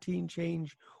podcast routine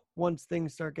change once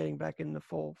things start getting back in the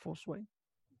full swing?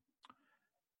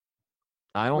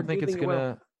 I don't think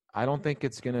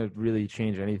it's gonna really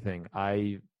change anything.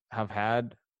 I have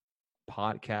had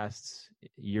podcasts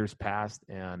years past,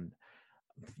 and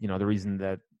the reason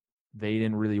that they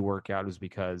didn't really work out is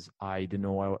because I didn't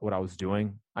know what I was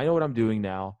doing. I know what I'm doing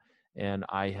now, and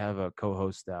I have a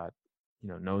co-host that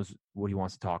knows what he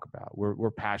wants to talk about.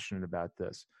 We're passionate about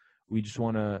this. We just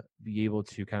want to be able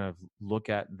to kind of look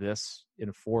at this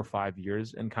in 4 or 5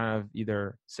 years and kind of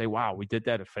either say, wow, we did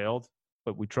that, it failed,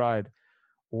 but we tried,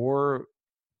 or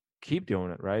keep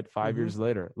doing it, right? 5 years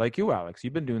later. Like you, Alex,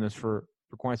 you've been doing this for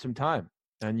quite some time,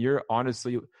 and you're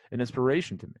honestly an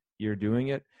inspiration to me. You're doing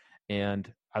it,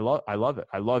 and I love it.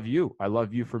 I love you. I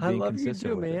love you for being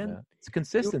consistent with it, man. It's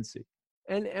consistency.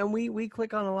 And we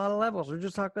click on a lot of levels. We were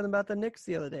just talking about the Knicks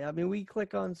the other day. I mean, we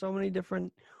click on so many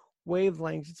different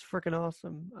wavelengths. It's freaking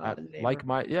awesome.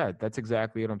 That's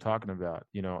exactly what I'm talking about.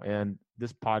 And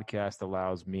this podcast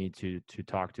allows me to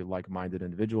talk to like-minded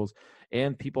individuals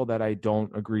and people that I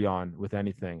don't agree on with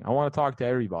anything. I want to talk to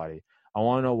everybody. I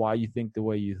want to know why you think the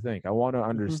way you think. I want to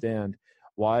understand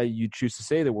why you choose to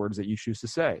say the words that you choose to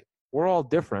say. We're all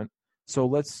different, so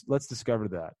let's discover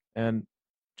that. And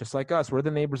just like us, we're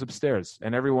the neighbors upstairs,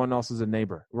 and everyone else is a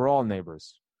neighbor. We're all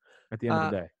neighbors at the end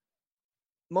of the day.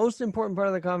 most important part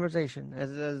of the conversation,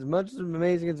 as much as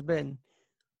amazing it's been,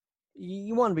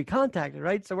 you want to be contacted,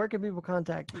 right? So where can people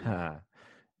contact you?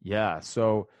 Yeah.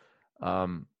 So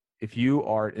if you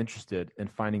are interested in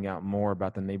finding out more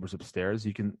about the Neighbors Upstairs,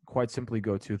 you can quite simply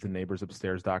go to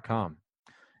theneighborsupstairs.com.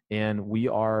 And we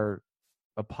are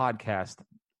a podcast,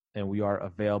 and we are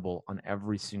available on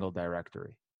every single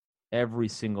directory, every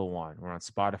single one. We're on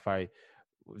Spotify,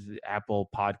 Apple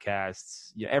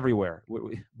Podcasts, yeah, everywhere.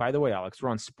 By the way, Alex, we're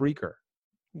on Spreaker.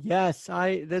 Yes,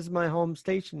 this is my home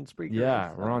station, Spreaker.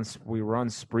 Yeah, we were on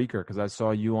Spreaker because I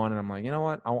saw you on, and I'm like, you know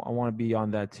what, I want to be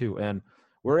on that too. And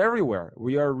we're everywhere.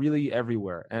 We are really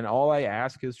everywhere. And all I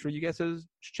ask is for you guys to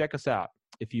check us out.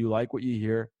 If you like what you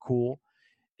hear, cool.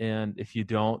 And if you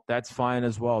don't, that's fine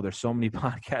as well. There's so many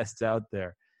podcasts out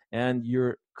there, and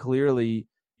you clearly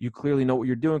know what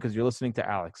you're doing because you're listening to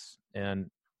Alex, and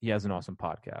he has an awesome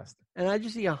podcast. And I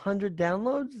just see 100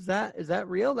 downloads. Is that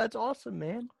real? That's awesome,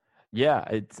 man. Yeah,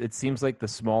 it seems like the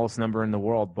smallest number in the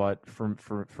world, but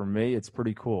for me, it's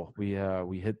pretty cool. We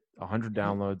hit 100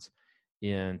 downloads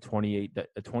in 28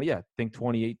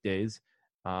 days.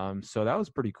 So that was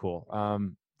pretty cool.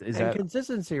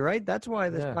 Consistency, right? That's why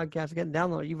this podcast is getting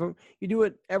downloaded. You do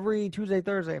it every Tuesday,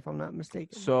 Thursday, if I'm not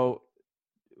mistaken. So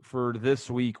for this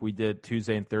week, we did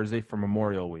Tuesday and Thursday for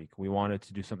Memorial Week. We wanted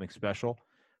to do something special.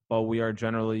 But we are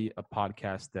generally a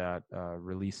podcast that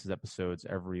releases episodes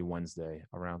every Wednesday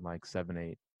around like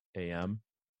 7-8 a.m.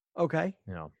 Okay.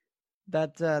 You know,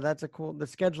 that's a cool. The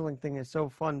scheduling thing is so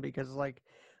fun because like,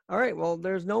 all right, well,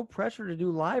 there's no pressure to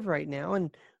do live right now,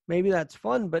 and maybe that's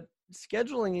fun. But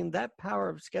scheduling and that power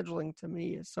of scheduling to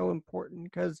me is so important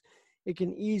because it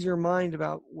can ease your mind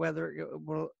about when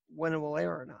it will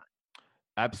air or not.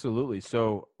 Absolutely.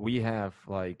 So we have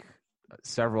like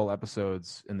several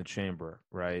episodes in the chamber,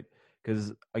 right?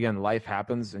 Because again, life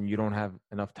happens and you don't have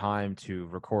enough time to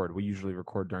record. We usually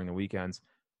record during the weekends.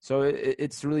 So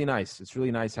it's really nice. It's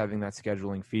really nice having that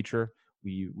scheduling feature.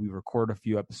 We record a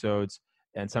few episodes,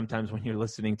 and sometimes when you're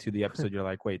listening to the episode, you're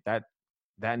like, wait, that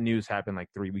news happened like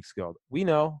 3 weeks ago. We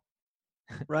know.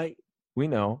 Right. we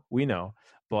know.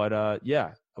 But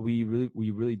yeah, we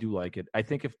really do like it. I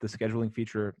think if the scheduling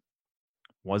feature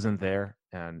wasn't there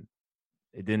and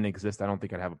it didn't exist, I don't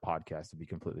think I'd have a podcast, to be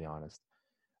completely honest.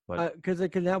 But because it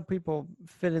can help people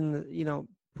fit in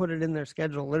put it in their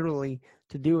schedule literally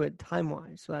to do it time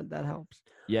wise. So that helps.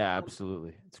 Yeah,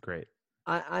 absolutely. It's great.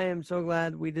 I am so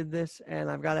glad we did this, and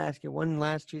I've got to ask you one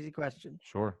last cheesy question.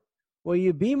 Sure. Will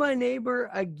you be my neighbor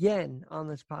again on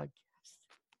this podcast?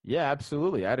 Yeah,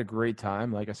 absolutely. I had a great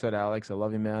time. Like I said, Alex, I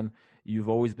love you, man. You've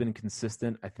always been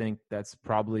consistent. I think that's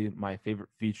probably my favorite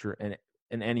feature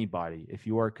in anybody, if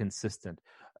you are consistent.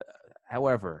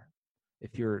 However,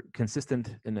 if you're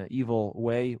consistent in an evil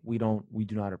way, we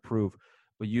do not approve.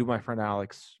 But you, my friend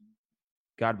Alex,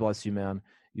 God bless you, man.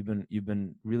 You've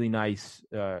been really nice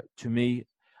to me.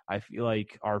 I feel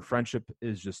like our friendship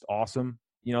is just awesome.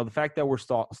 You know, the fact that we're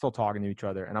still talking to each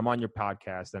other, and I'm on your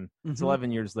podcast, and it's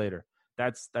 11 years later.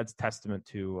 That's testament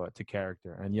to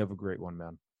character, and you have a great one,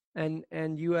 man.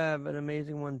 And you have an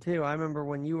amazing one too. I remember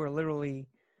when you were literally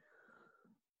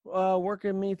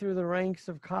working me through the ranks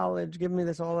of college, giving me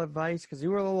this all advice because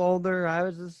you were a little older. I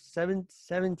was a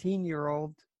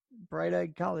 17-year-old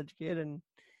bright-eyed college kid, and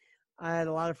I had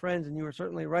a lot of friends, and you were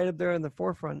certainly right up there in the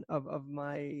forefront of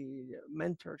my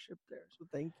mentorship there. So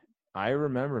thank you. I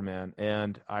remember, man,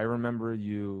 and I remember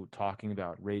you talking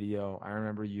about radio. I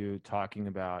remember you talking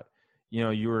about,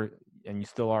 you were, and you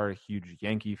still are, a huge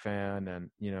Yankee fan, and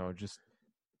just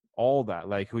all that,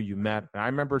 like who you met. And I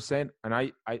remember saying, and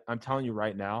I'm telling you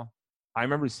right now, I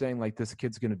remember saying, like, this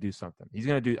kid's going to do something. He's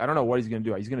going to do, I don't know what he's going to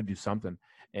do. He's going to do something.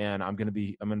 And I'm going to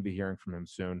be hearing from him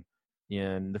soon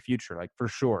in the future, like for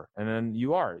sure. And then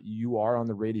you are on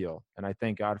the radio. And I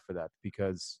thank God for that,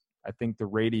 because I think the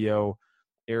radio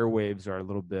airwaves are a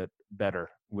little bit better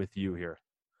with you here.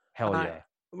 Hell yeah.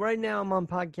 Right now I'm on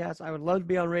podcast. I would love to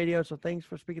be on radio. So thanks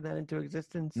for speaking that into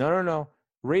existence. No.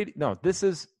 Radio, no, this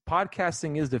is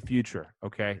podcasting is the future.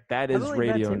 Okay. That is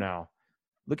radio now.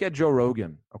 Look at Joe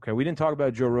Rogan. Okay. We didn't talk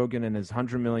about Joe Rogan and his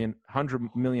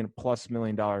 $100 million plus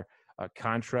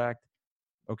contract.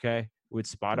 Okay. With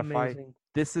Spotify. Amazing.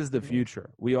 This is the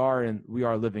future. We are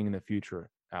living in the future,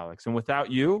 Alex. And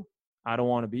without you, I don't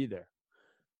want to be there.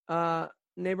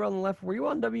 Neighbor on the left, were you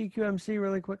on WQMC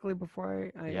really quickly before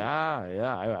I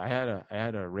Yeah. I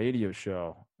had a radio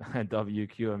show at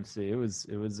WQMC. It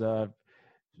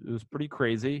was pretty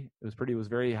crazy. It was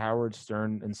very Howard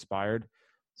Stern inspired.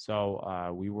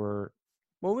 So we were.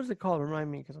 What was it called?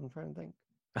 Remind me, because I'm trying to think.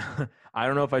 I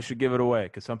don't know if I should give it away,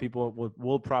 because some people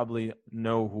will probably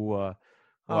know who I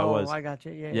was. Oh, I got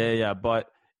you. Yeah.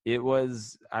 But It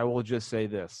was. I will just say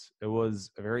this: it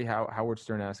was a very Howard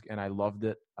Stern-esque, and I loved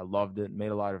it. I loved it.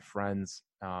 Made a lot of friends.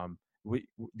 We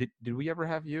did we ever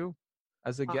have you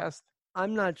as a guest?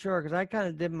 I'm not sure because I kind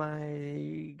of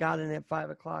got in at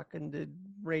 5:00 and did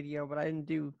radio, but I didn't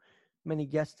do many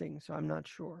guesting, so I'm not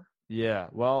sure. Yeah.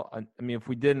 Well, I mean, if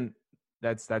we didn't,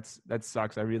 that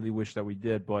sucks. I really wish that we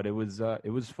did, but it was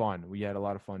fun. We had a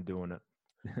lot of fun doing it.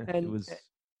 And it was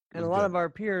a lot of our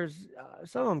peers,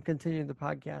 some of them continue the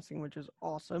podcasting, which is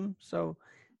awesome. So,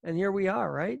 and here we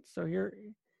are, right? So here,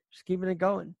 just keeping it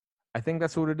going. I think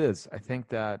that's what it is. I think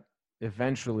that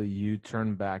eventually you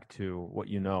turn back to what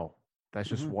you know. That's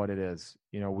just what it is.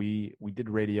 We did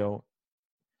radio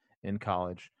in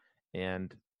college,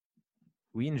 and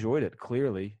we enjoyed it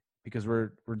clearly because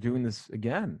we're doing this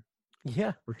again.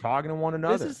 Yeah, we're talking to one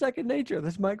another. This is second nature.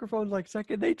 This microphone's like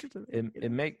second nature to me.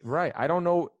 It right. I don't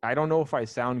know if I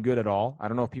sound good at all. I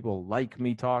don't know if people like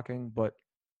me talking, but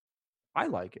I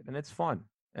like it, and it's fun,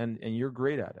 and you're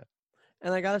great at it.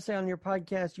 And I gotta say, on your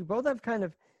podcast, you both have kind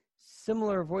of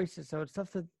similar voices, so it's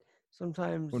tough to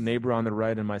sometimes. Neighbor on the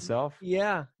right and myself.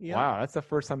 Yeah. Wow, that's the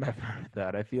first time I've heard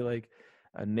that. I feel like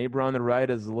a neighbor on the right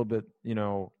is a little bit,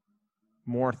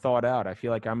 more thought out. I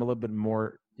feel like I'm a little bit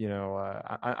more,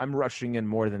 I'm rushing in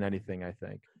more than anything. I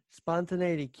think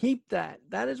spontaneity. Keep that.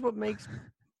 That is what makes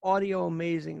audio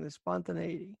amazing. The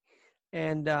spontaneity,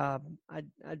 and I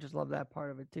just love that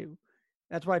part of it too.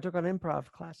 That's why I took an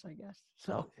improv class, I guess.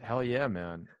 So hell yeah,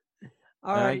 man.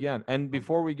 All right. Again, and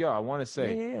before we go, I want to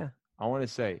say, I want to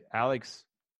say, Alex,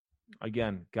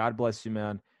 again, God bless you,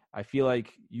 man. I feel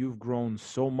like you've grown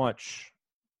so much.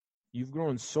 You've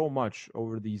grown so much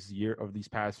over these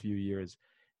past few years,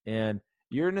 and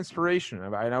you're an inspiration.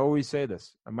 I always say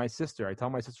this. My sister, I tell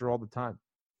my sister all the time.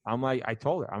 I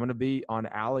told her I'm going to be on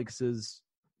Alex's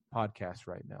podcast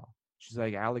right now. She's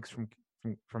like, Alex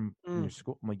from your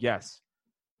school. I'm like, yes.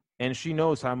 And she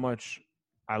knows how much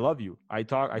I love you. I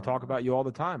talk about you all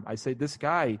the time. I say, this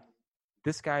guy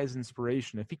is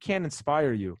inspiration. If he can't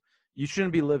inspire you, you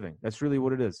shouldn't be living. That's really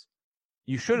what it is.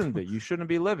 You shouldn't be. You shouldn't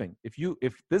be living.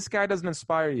 If this guy doesn't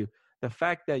inspire you, the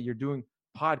fact that you're doing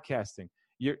podcasting,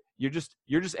 you're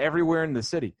just everywhere in the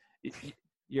city.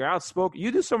 You're outspoken.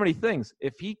 You do so many things.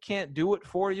 If he can't do it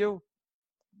for you,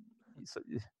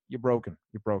 you're broken.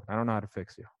 You're broken. I don't know how to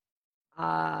fix you.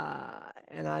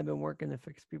 And I've been working to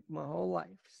fix people my whole life.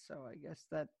 So I guess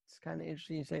that's kind of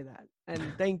interesting you say that.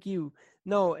 And thank you.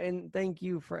 No, and thank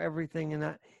you for everything.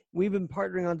 And we've been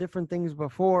partnering on different things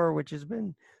before, which has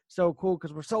been so cool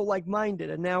because we're so like-minded,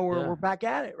 and now we're back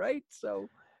at it, right? So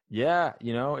yeah,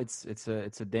 it's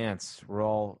a dance. We're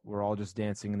all just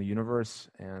dancing in the universe,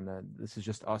 and this is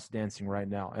just us dancing right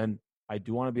now. And I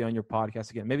do want to be on your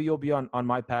podcast again. Maybe you'll be on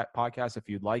my podcast if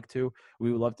you'd like to.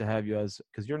 We would love to have you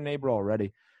because you're a neighbor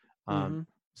already.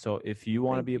 So if you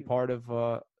want to be a part of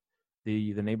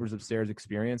the Neighbors Upstairs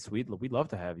experience, we'd love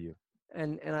to have you.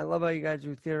 And I love how you guys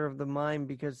do theater of the mind,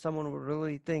 because someone would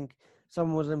really think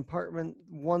someone was in apartment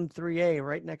 13A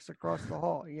right next across the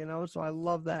hall, So I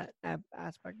love that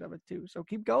aspect of it too. So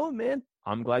keep going, man.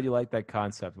 I'm glad you like that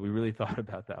concept. We really thought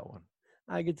about that one.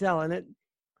 I could tell, and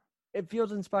it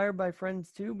feels inspired by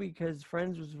Friends too, because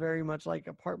Friends was very much like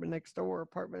apartment next door,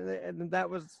 and that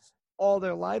was all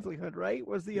their livelihood, right?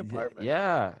 Was the apartment.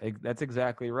 Yeah, that's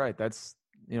exactly right. That's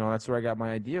where I got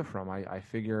my idea from. I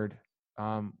figured,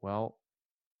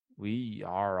 we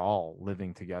are all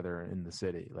living together in the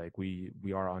city. Like we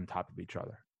are on top of each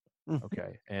other.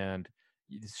 Okay. And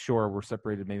sure, we're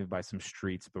separated maybe by some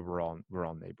streets, but we're all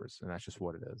neighbors, and that's just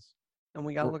what it is. And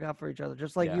we got to look out for each other,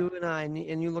 just like you and I,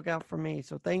 and you look out for me.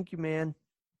 So thank you, man.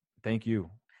 Thank you.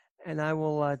 And I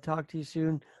will talk to you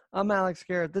soon. I'm Alex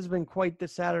Garrett. This has been quite the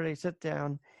Saturday sit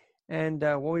down, and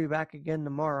we'll be back again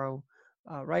tomorrow,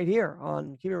 right here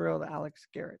on Keep It Real with Alex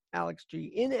Garrett. Alex G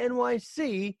in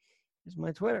NYC is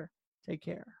my Twitter. Take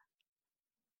care.